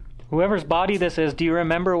me. Whoever's body this is, do you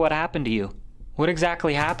remember what happened to you? What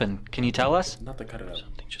exactly happened? Can you tell us? Not to cut it out.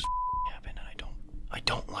 Something just happened, and I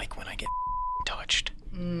don't like when I get touched.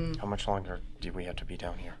 How much longer do we have to be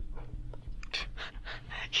down here?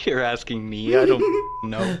 You're asking me. I don't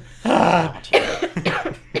know.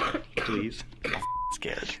 Please. I'm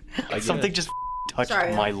scared. Something just touched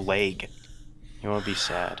Sorry. my leg. You know what would be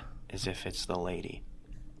sad? Is if it's the lady.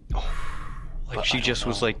 Like she just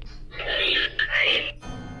was like...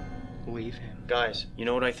 Leave him. Guys, you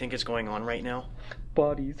know what I think is going on right now?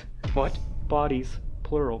 Bodies. What? Bodies.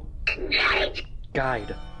 Plural.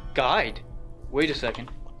 Guide. Guide? Wait a second.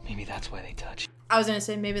 Maybe that's why they touched. I was gonna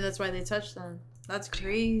say maybe that's why they touched them. That's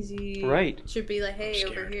crazy. Right. Should be like, hey,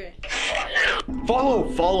 over here.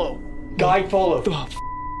 Follow. Guide, follow.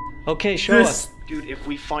 Okay, show us. Dude, if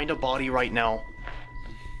we find a body right now,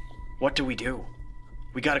 what do?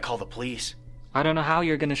 We gotta call the police. I don't know how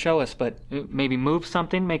you're gonna show us, but maybe move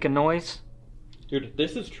something, make a noise. Dude, if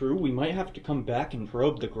this is true, we might have to come back and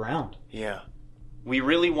probe the ground. Yeah. We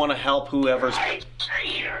really want to help whoever's... Right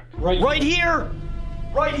here!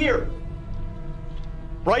 Right here!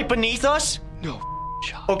 Right beneath us? No,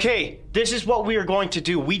 okay, this is what we are going to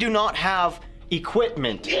do. We do not have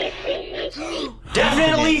equipment.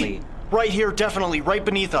 Definitely! Right here, definitely, right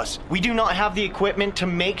beneath us. We do not have the equipment to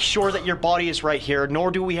make sure that your body is right here,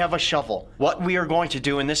 nor do we have a shovel. What we are going to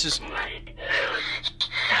do, and this is...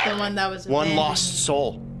 The one that was one lost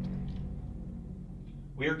soul.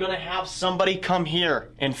 We're gonna have somebody come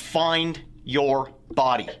here and find your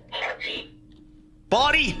body.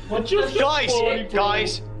 Body!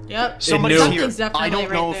 Guys! Yep. Somebody's here. I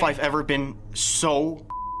don't know if I've ever been so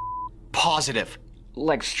positive.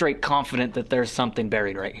 Like straight confident that there's something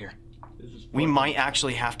buried right here. We might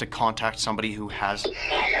actually have to contact somebody who has...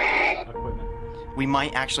 We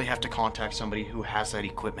might actually have to contact somebody who has that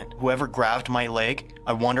equipment. Whoever grabbed my leg,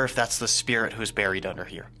 I wonder if that's the spirit who's buried under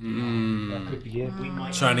here. That could be it.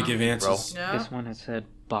 Trying to give answers. No. This one had said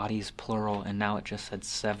bodies plural, and now it just said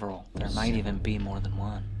several. There might even be more than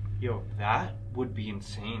one. Yo, that would be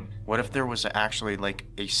insane. What if there was actually like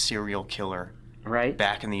a serial killer right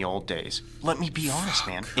back in the old days? Let me be honest,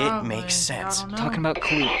 man. It makes sense. Talking about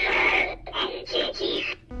clue.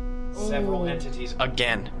 Several entities.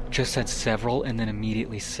 Again. Just said several and then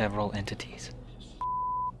immediately several entities.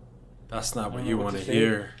 That's not what you want to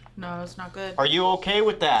hear. No, it's not good. Are you okay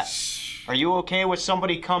with that? Are you okay with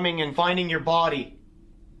somebody coming and finding your body?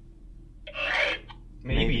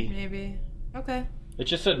 Maybe. Okay. It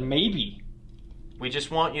just said maybe. We just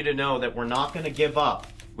want you to know that we're not going to give up.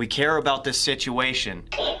 We care about this situation.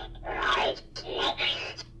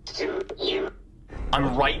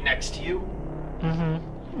 I'm right next to you.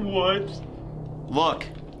 What? Look,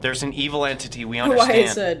 there's an evil entity, we understand. Wyatt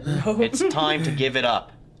said no. It's time to give it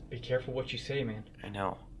up. Be careful what you say, man. I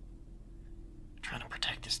know. I'm trying to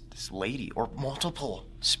protect this lady, or multiple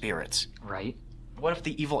spirits. Right. What if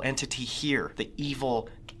the evil entity here, the evil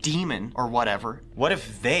demon or whatever, what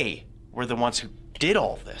if they were the ones who did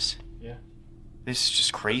all this? Yeah. This is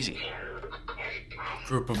just crazy.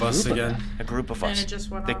 Group of us again. A group of us. And it just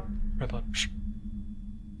went up. Shh.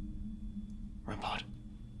 REM-pod.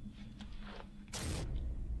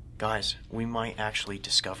 Guys, we might actually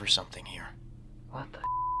discover something here. What the?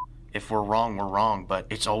 If we're wrong, but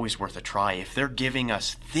it's always worth a try. If they're giving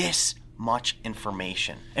us this much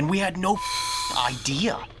information, and we had no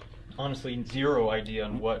idea. Honestly, zero idea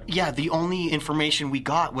on what. Yeah, the only information we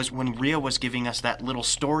got was when Rhea was giving us that little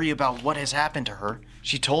story about what has happened to her.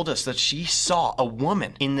 She told us that she saw a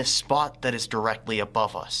woman in this spot that is directly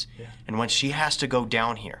above us. Yeah. And when she has to go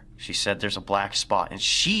down here, she said there's a black spot, and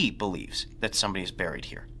she believes that somebody is buried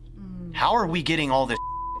here. How are we getting all this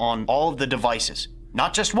on all of the devices?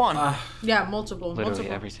 Not just one. Yeah, multiple. Literally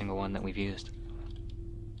every single one that we've used.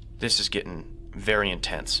 This is getting very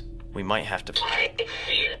intense. We might have to...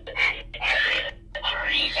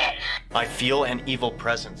 I feel an evil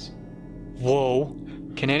presence. Whoa.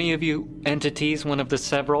 Can any of you entities, one of the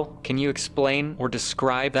several, can you explain or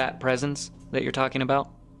describe that presence that you're talking about?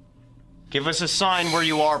 Give us a sign where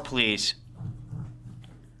you are, please.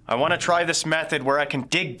 I want to try this method where I can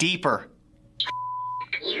dig deeper.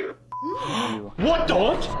 What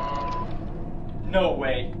the? No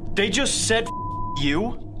way. They just said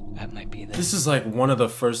you? That might be This is like one of the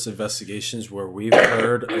first investigations where we've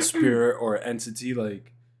heard a spirit or entity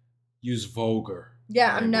like use vulgar.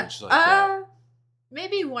 Yeah, I'm not. Like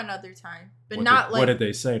maybe one other time, but what not did, like. What did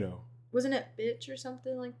they say though? Wasn't it bitch or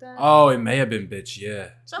something like that? Oh, it may have been bitch. Yeah.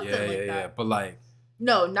 Something like that. Yeah. But like.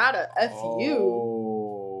 No, not a F you.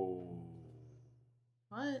 Oh.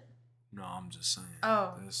 What? No, I'm just saying.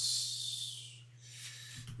 Oh. This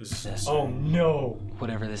oh no.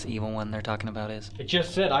 Whatever this evil one they're talking about is. It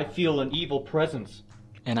just said, I feel an evil presence.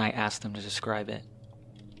 And I asked them to describe it.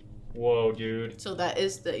 Whoa, dude. So that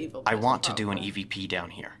is the evil I want to do an EVP down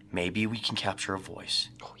here. Maybe we can capture a voice.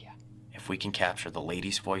 Oh, yeah. If we can capture the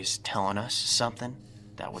lady's voice telling us something,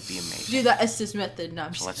 that would be amazing. Do the assist method.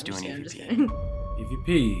 No, so let's do an EVP.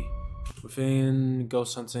 EVP within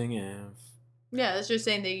ghost hunting and... Yeah, it's just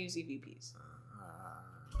saying they use EVPs.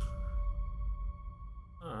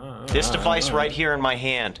 This device right here in my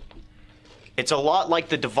hand. It's a lot like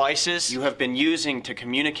the devices you have been using to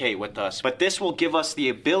communicate with us, but this will give us the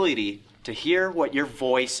ability to hear what your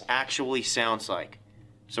voice actually sounds like.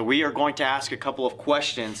 So we are going to ask a couple of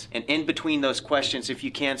questions, and in between those questions, if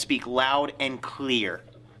you can, speak loud and clear.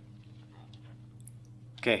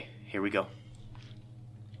 Okay, here we go.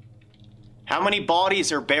 How many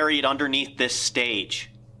bodies are buried underneath this stage?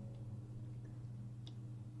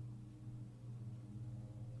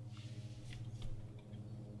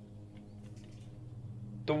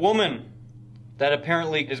 The woman that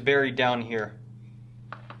apparently is buried down here.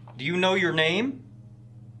 Do you know your name?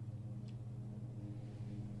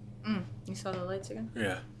 You saw the lights again?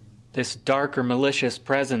 Yeah. This dark or malicious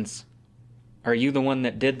presence. Are you the one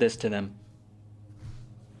that did this to them?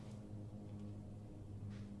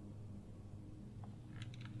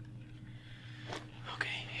 Okay,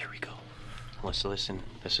 here we go. Let's listen.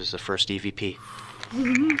 This is the first EVP.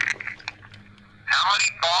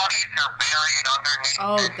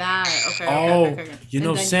 Oh, that. Okay. Oh, you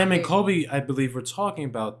know, Sam and Colby, I believe, were talking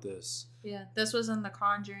about this. Yeah, this was in The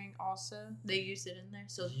Conjuring also. They used it in there.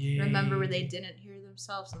 So remember where they didn't hear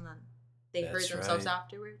themselves and then they heard themselves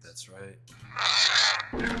afterwards? That's right.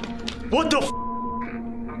 What the f?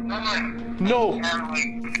 No.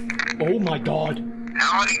 Oh my god.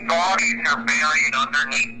 How many bodies are buried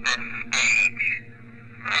underneath this stage?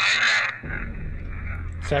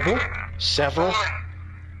 Several? Several? And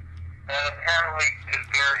apparently is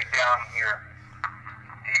buried down here.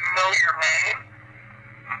 Do you know your name?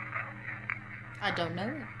 I don't know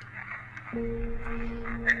it.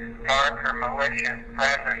 This dark or malicious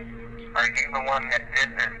presence. Are you the one that did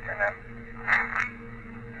this to them?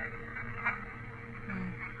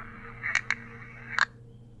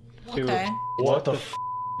 Dude, Okay. what the f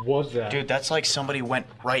was that? Dude, that's like somebody went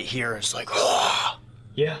right here. It's like,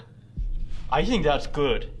 yeah. I think that's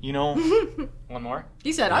good, you know? One more?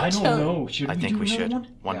 He said, I don't know. Should I we think do we another should. one?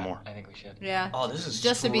 One more. I think we should. Yeah. Oh, this is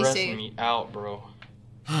just to be stressing safe. me out, bro.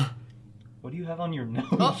 What do you have on your nose?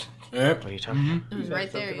 Oh. What are you talking about? It was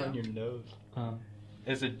right there, Something on yeah. your nose.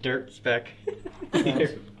 It's a dirt speck.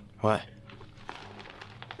 Here. What?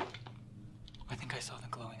 I think I saw the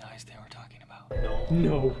glowing eyes they were talking about.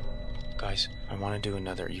 No. Guys, I want to do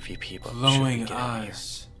another EVP, but Glowing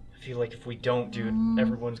eyes. I feel like if we don't, dude,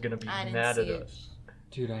 everyone's gonna be I didn't mad see at it. us.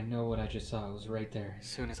 Dude, I know what I just saw. It was right there. As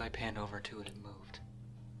soon as I panned over to it, it moved.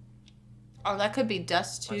 Oh, that could be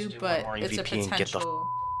dust too, Let's do but one more it's a EVP and get the potential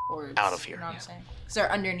orbs, out of here. You know what I'm saying? Because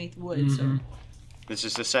they're underneath wood, so. This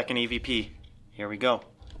is the second EVP. Here we go.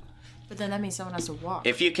 But then that means someone has to walk.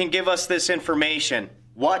 If you can give us this information,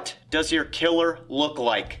 what does your killer look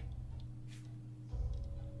like?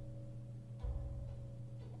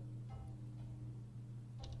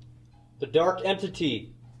 The dark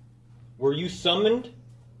entity. Were you summoned?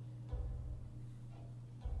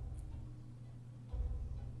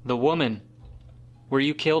 The woman. Were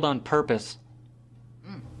you killed on purpose?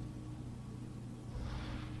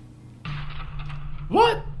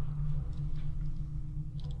 What?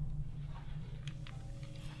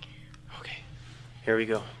 Okay, here we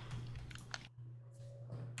go.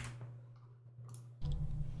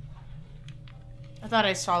 I thought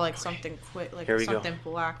I saw like something quick, like Here we go. something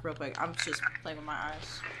black real quick. I'm just playing with my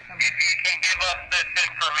eyes. If you can give us this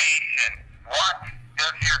information, what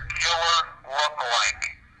does your killer look like?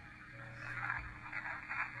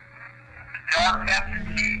 Dark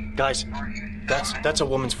entity. Guys, that's a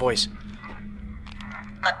woman's voice.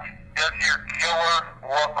 What does your killer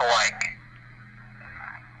look like?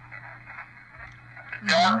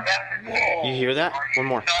 Dark entity. You hear that? One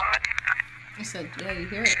more. I said, yeah, you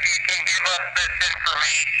hear it. If you can give us this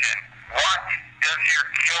information, what does your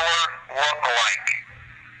killer look like?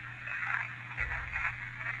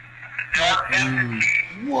 Dark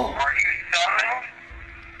entity. Were you summoned?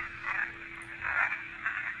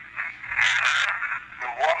 The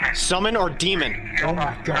woman. Summon or demon? Oh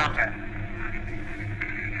my god.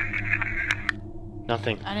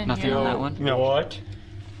 Nothing. I didn't Nothing hear on it. that one? No. What?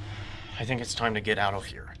 I think it's time to get out of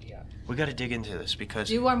here. Yeah. We gotta dig into this because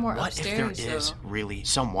Do one more what if upstairs, there is though? really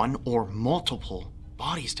someone or multiple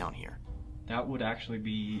bodies down here? That would actually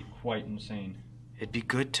be quite insane. It'd be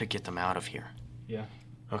good to get them out of here. Yeah.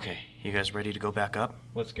 Okay, you guys ready to go back up?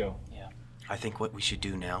 Let's go. Yeah. I think what we should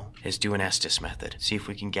do now is do an Estes method. See if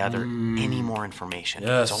we can gather any more information.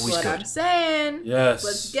 Yes. It's always What good. I'm saying. Yes.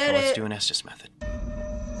 Let's So get let's it. do an Estes method.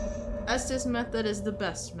 Estes method is the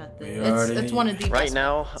best method. We It's already- one of the Right best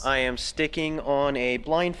now, methods. I am sticking on a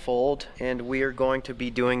blindfold, and we are going to be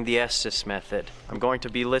doing the Estes method. I'm going to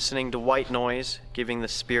be listening to white noise, giving the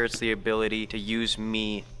spirits the ability to use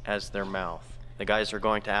me as their mouth. The guys are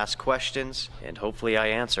going to ask questions, and hopefully I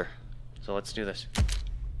answer. So let's do this.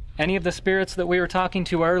 Any of the spirits that we were talking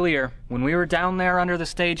to earlier, when we were down there under the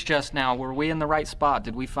stage just now, were we in the right spot?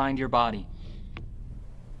 Did we find your body?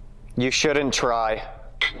 You shouldn't try.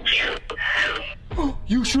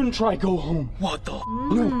 You shouldn't try. Go home. What the?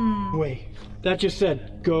 No way. That just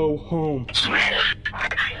said go home.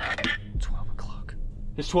 12 o'clock.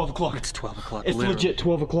 It's 12 o'clock. It's 12 o'clock. It's literally. legit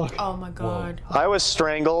 12 o'clock. Oh my god. I was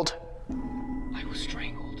strangled. I was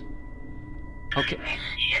strangled. Okay.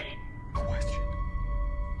 Question.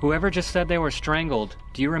 Whoever just said they were strangled,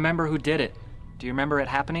 do you remember who did it? Do you remember it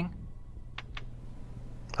happening?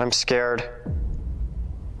 I'm scared.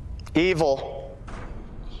 Evil.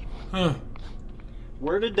 Huh.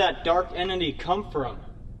 Where did that dark entity come from?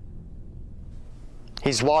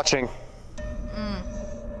 He's watching.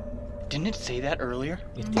 Didn't it say that earlier?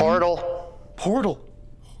 Portal. Portal.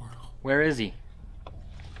 Where is he?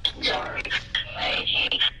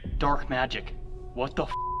 Dark magic. What the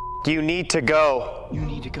f? You need to go. You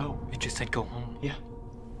need to go. It just said go home. Yeah.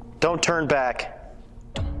 Don't turn back.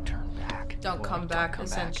 Don't come back,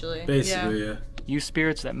 essentially. Basically, yeah. You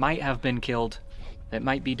spirits that might have been killed, that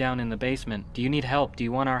might be down in the basement. Do you need help? Do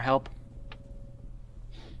you want our help?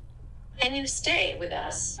 Can you stay with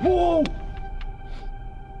us? Whoa!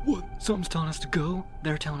 What? Something's telling us to go?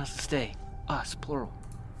 They're telling us to stay. Us, plural.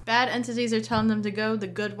 Bad entities are telling them to go. The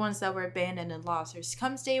good ones that were abandoned and lost are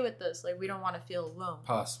come stay with us. Like, we don't want to feel alone.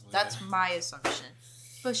 Possibly. That's my assumption.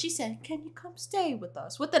 But she said, "Can you come stay with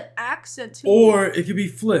us?" With an accent too. Or it could be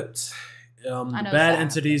flipped. The know bad that.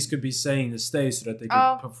 entities could be saying to stay so that they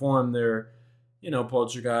can perform their,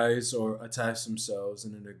 poltergeist or attach themselves,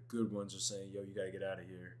 and then the good ones are saying, "Yo, you gotta get out of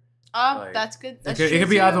here." Oh, that's good. That's it could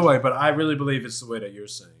be true, either too. way, but I really believe it's the way that you're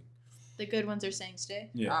saying. The good ones are saying stay?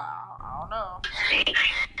 Yeah. I don't know.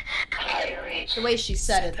 The way she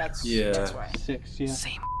said it, that's why. 6, yeah.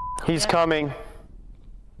 Same. He's coming.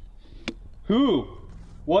 Who?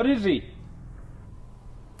 What is he?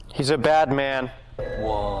 He's a bad man.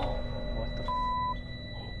 Whoa.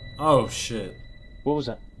 Oh, shit. What was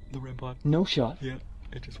that? The red block. No shot. Yeah,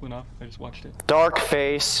 it just went off. I just watched it. Dark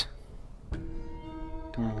face.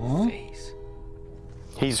 Face.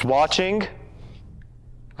 He's watching.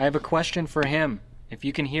 I have a question for him. If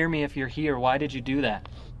you can hear me, if you're here, why did you do that?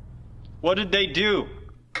 What did they do?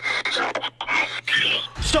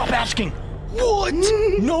 Stop asking! What?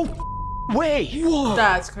 No way! Whoa.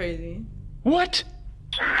 That's crazy. What?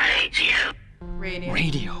 Radio.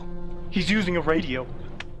 Radio. He's using a radio.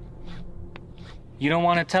 You don't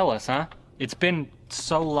want to tell us, huh? It's been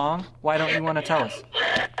so long. Why don't you want to tell us?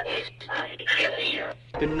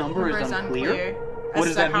 The number is unclear. What What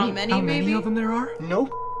does that mean? How many of them there are? No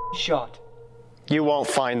shot. You won't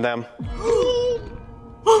find them.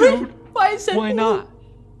 Why not?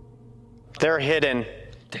 They're hidden.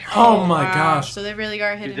 Oh my gosh. So they really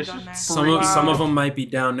are hidden down there. Some of them might be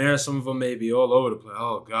down there. Some of them may be all over the place.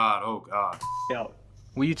 Oh god. Oh god.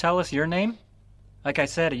 Will you tell us your name? Like I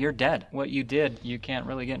said, you're dead. What you did, you can't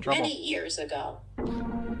really get in trouble. Many years ago.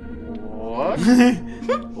 What?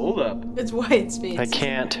 Hold up. It's white space. I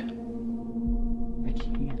can't.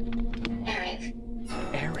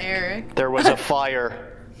 Eric. There was a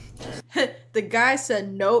fire. The guy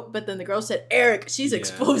said nope, but then the girl said Eric. She's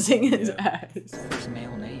exposing his ass. His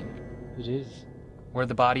male name. It is. Were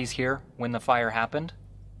the bodies here when the fire happened?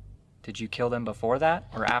 Did you kill them before that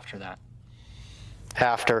or after that?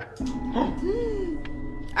 After.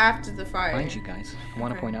 After the fire. Mind you guys, I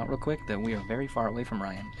want to point out real quick that we are very far away from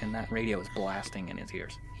Ryan, and that radio is blasting in his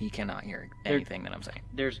ears. He cannot hear anything that I'm saying.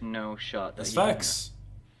 There's no shot. That's facts.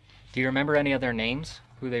 Do you remember any of their names?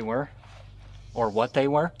 Who they were? Or what they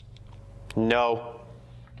were? No.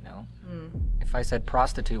 No? If I said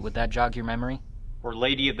prostitute, would that jog your memory? Or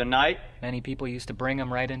Lady of the Night? Many people used to bring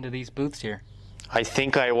them right into these booths here. I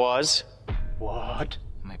think I was. What?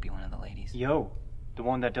 Might be one of the ladies. Yo, the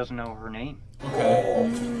one that doesn't know her name.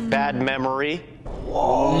 Okay. Bad memory.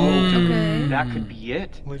 Whoa. Okay. That could be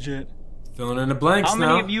it. Legit. Filling in the blanks How now.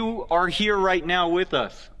 many of you are here right now with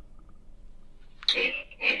us?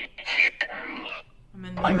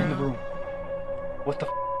 I'm in the room. What the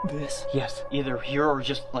f? This? Yes, either here or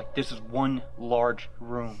just like this is one large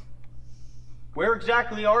room. Where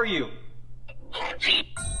exactly are you?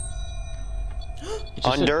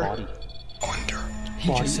 Under. Under. He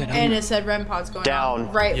just said And it said REM pods going down.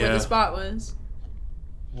 on right where the spot was.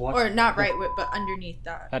 What? Or not right, but underneath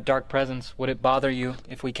that. That dark presence, would it bother you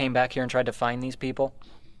if we came back here and tried to find these people?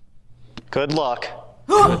 Good luck.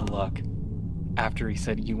 Good luck. After he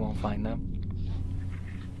said you won't find them.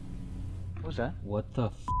 What was that? What the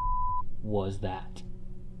f was that?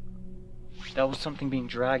 That was something being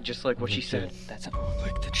dragged just like what she said. That sounded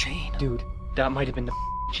like the chain. Dude, that might have been the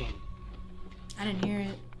chain. I didn't hear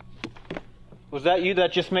it. Was that you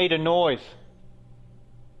that just made a noise?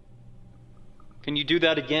 Can you do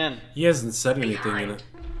that again? He hasn't said anything in it.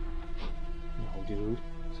 No, dude.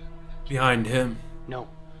 Behind him. No,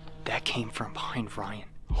 that came from behind Ryan.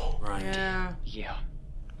 Right. Yeah. Yeah.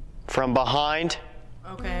 From behind.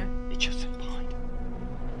 Okay. It just said behind.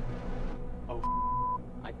 Oh,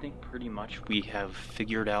 I think pretty much we have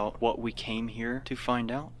figured out what we came here to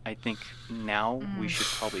find out. I think now we should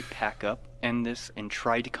probably pack up, end this, and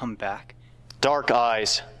try to come back. Dark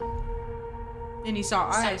eyes. And he saw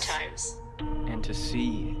eyes. Sometimes. And around to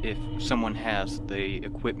see if someone has the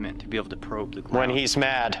equipment to be able to probe the ground. When he's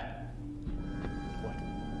mad.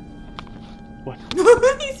 What?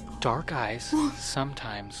 Dark eyes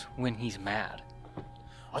sometimes when he's mad.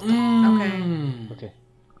 What the? Okay. Okay.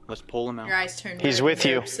 Let's pull him out. Your eyes turn. He's red, with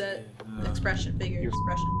you. Upset expression, figure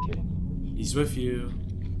expression. He's with you.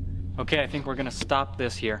 Okay, I think we're gonna stop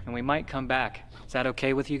this here, and we might come back. Is that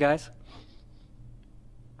okay with you guys?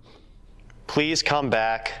 Please come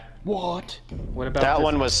back. What? What about that this?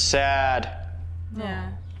 one was sad.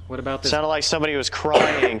 Yeah. What about this? Sounded like somebody was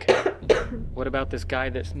crying. What about this guy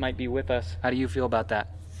that might be with us? How do you feel about that?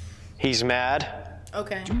 He's mad.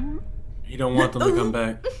 Okay. He don't want them to come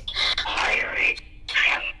back.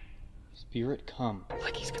 Spirit come.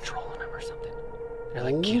 Like he's controlling him or something. They're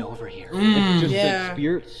like, get over here. It just Yeah. said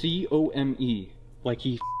spirit, C-O-M-E. Like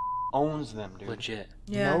he owns them, dude. Legit.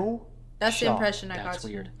 Yeah. No That's the shot. impression I got. That's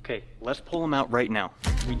weird. Okay, let's pull him out right now.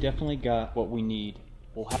 We definitely got what we need.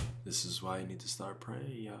 We'll have. This is why you need to start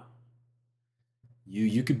praying, y'all.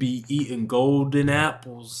 You could be eating golden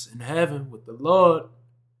apples in heaven with the Lord,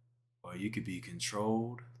 or you could be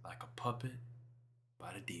controlled like a puppet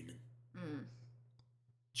by the demon.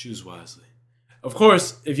 Choose wisely. Of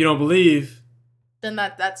course, if you don't believe, Then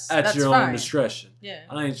that's at your fine. own discretion. Yeah.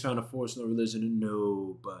 I ain't trying to force no religion in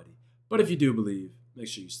nobody. But if you do believe, make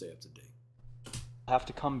sure you stay up to date. Have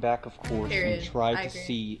to come back, of course, Period. and try I to agree.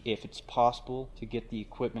 see if it's possible to get the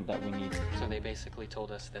equipment that we need. So they basically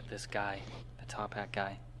told us that this guy, the top hat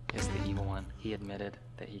guy, is the evil one. He admitted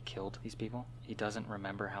that he killed these people. He doesn't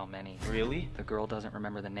remember how many. Really? The girl doesn't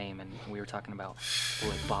remember the name, and we were talking about,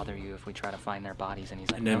 will it bother you if we try to find their bodies? And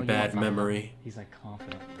he's like, And then no, you bad won't find them." memory. He's like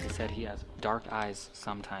confident. He said he has dark eyes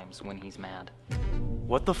sometimes when he's mad.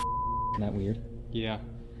 What the f? Isn't that weird? Yeah.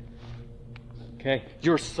 Okay.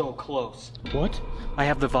 You're so close. What? I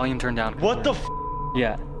have the volume turned down. What the f?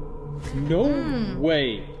 Yeah. No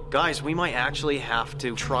way. Guys, we might actually have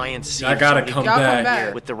to try and see I if gotta somebody come can back. get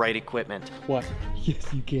here with the right equipment. What?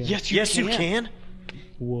 Yes, you can. Yes, you can.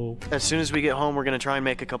 Whoa. As soon as we get home, we're gonna try and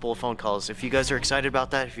make a couple of phone calls. If you guys are excited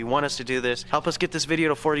about that, if you want us to do this, help us get this video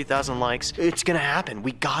to 40,000 likes. It's gonna happen.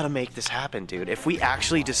 We gotta make this happen, dude. If we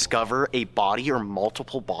actually discover a body or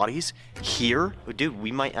multiple bodies here, dude,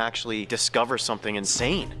 we might actually discover something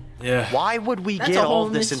insane. Yeah. Why would we That's get a all whole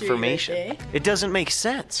this mystery information? right there. It doesn't make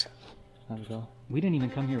sense. Not at all. We didn't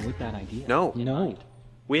even come here with that idea. No. No.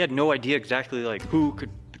 We had no idea exactly like who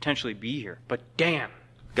could potentially be here. But damn.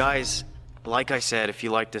 Guys, like I said, if you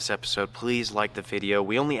like this episode, please like the video.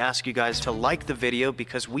 We only ask you guys to like the video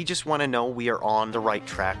because we just want to know we are on the right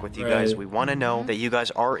track with you guys. Right. We want to know that you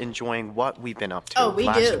guys are enjoying what we've been up to. Oh, we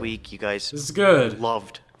Last do. week, you guys This is good.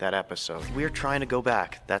 loved that episode. We're trying to go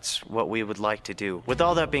back. That's what we would like to do. With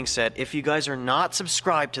all that being said, if you guys are not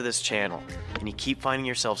subscribed to this channel and you keep finding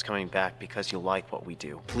yourselves coming back because you like what we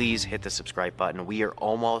do, please hit the subscribe button. We are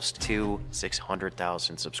almost to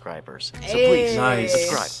 600,000 subscribers. So please Nice.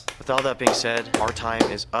 subscribe. With all that being said, our time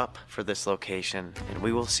is up for this location and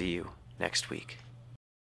we will see you next week.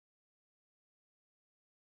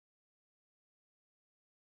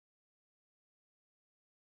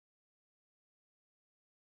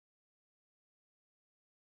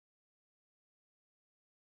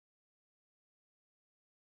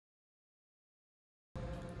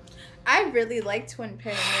 I really liked Twin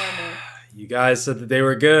Paranormal. You guys said that they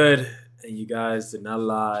were good, and you guys did not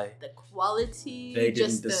lie. The quality, They didn't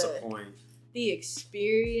just disappoint. the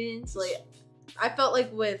experience. Like, I felt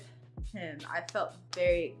like with him, I felt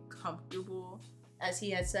very comfortable, as he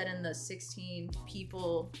had said in the 16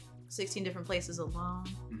 people, 16 different places alone.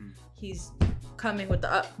 He's coming with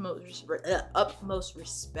the utmost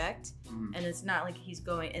respect, and it's not like he's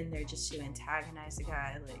going in there just to antagonize the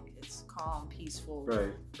guy. Like, it's calm, peaceful. Right.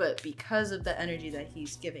 But because of the energy that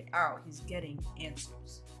he's giving out, he's getting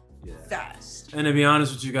answers fast. And to be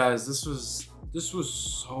honest with you guys, this was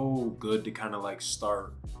so good to kind of like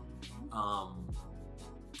start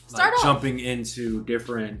Start off. jumping into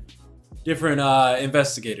different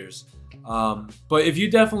investigators. But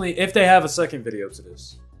if they have a second video to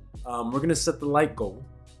this, we're gonna set the like goal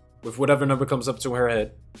with whatever number comes up to her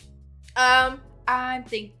head. I'm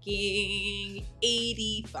thinking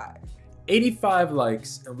 85. 85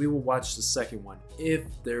 likes, and we will watch the second one if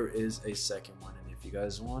there is a second one, and if you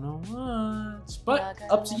guys want to watch. But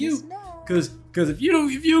up to you, because if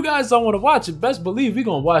you guys don't want to watch it, best believe we're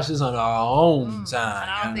gonna watch this on our own time.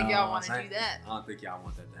 I don't think You know y'all what want to I'm do saying? that. I don't think y'all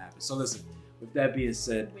want that to happen. So listen, with that being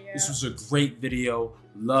said, this was a great video.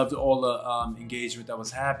 Loved all the engagement that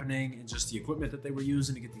was happening and just the equipment that they were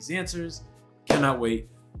using to get these answers. Cannot wait.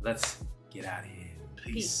 Let's get out of here.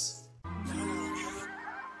 Peace.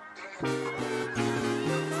 Peace.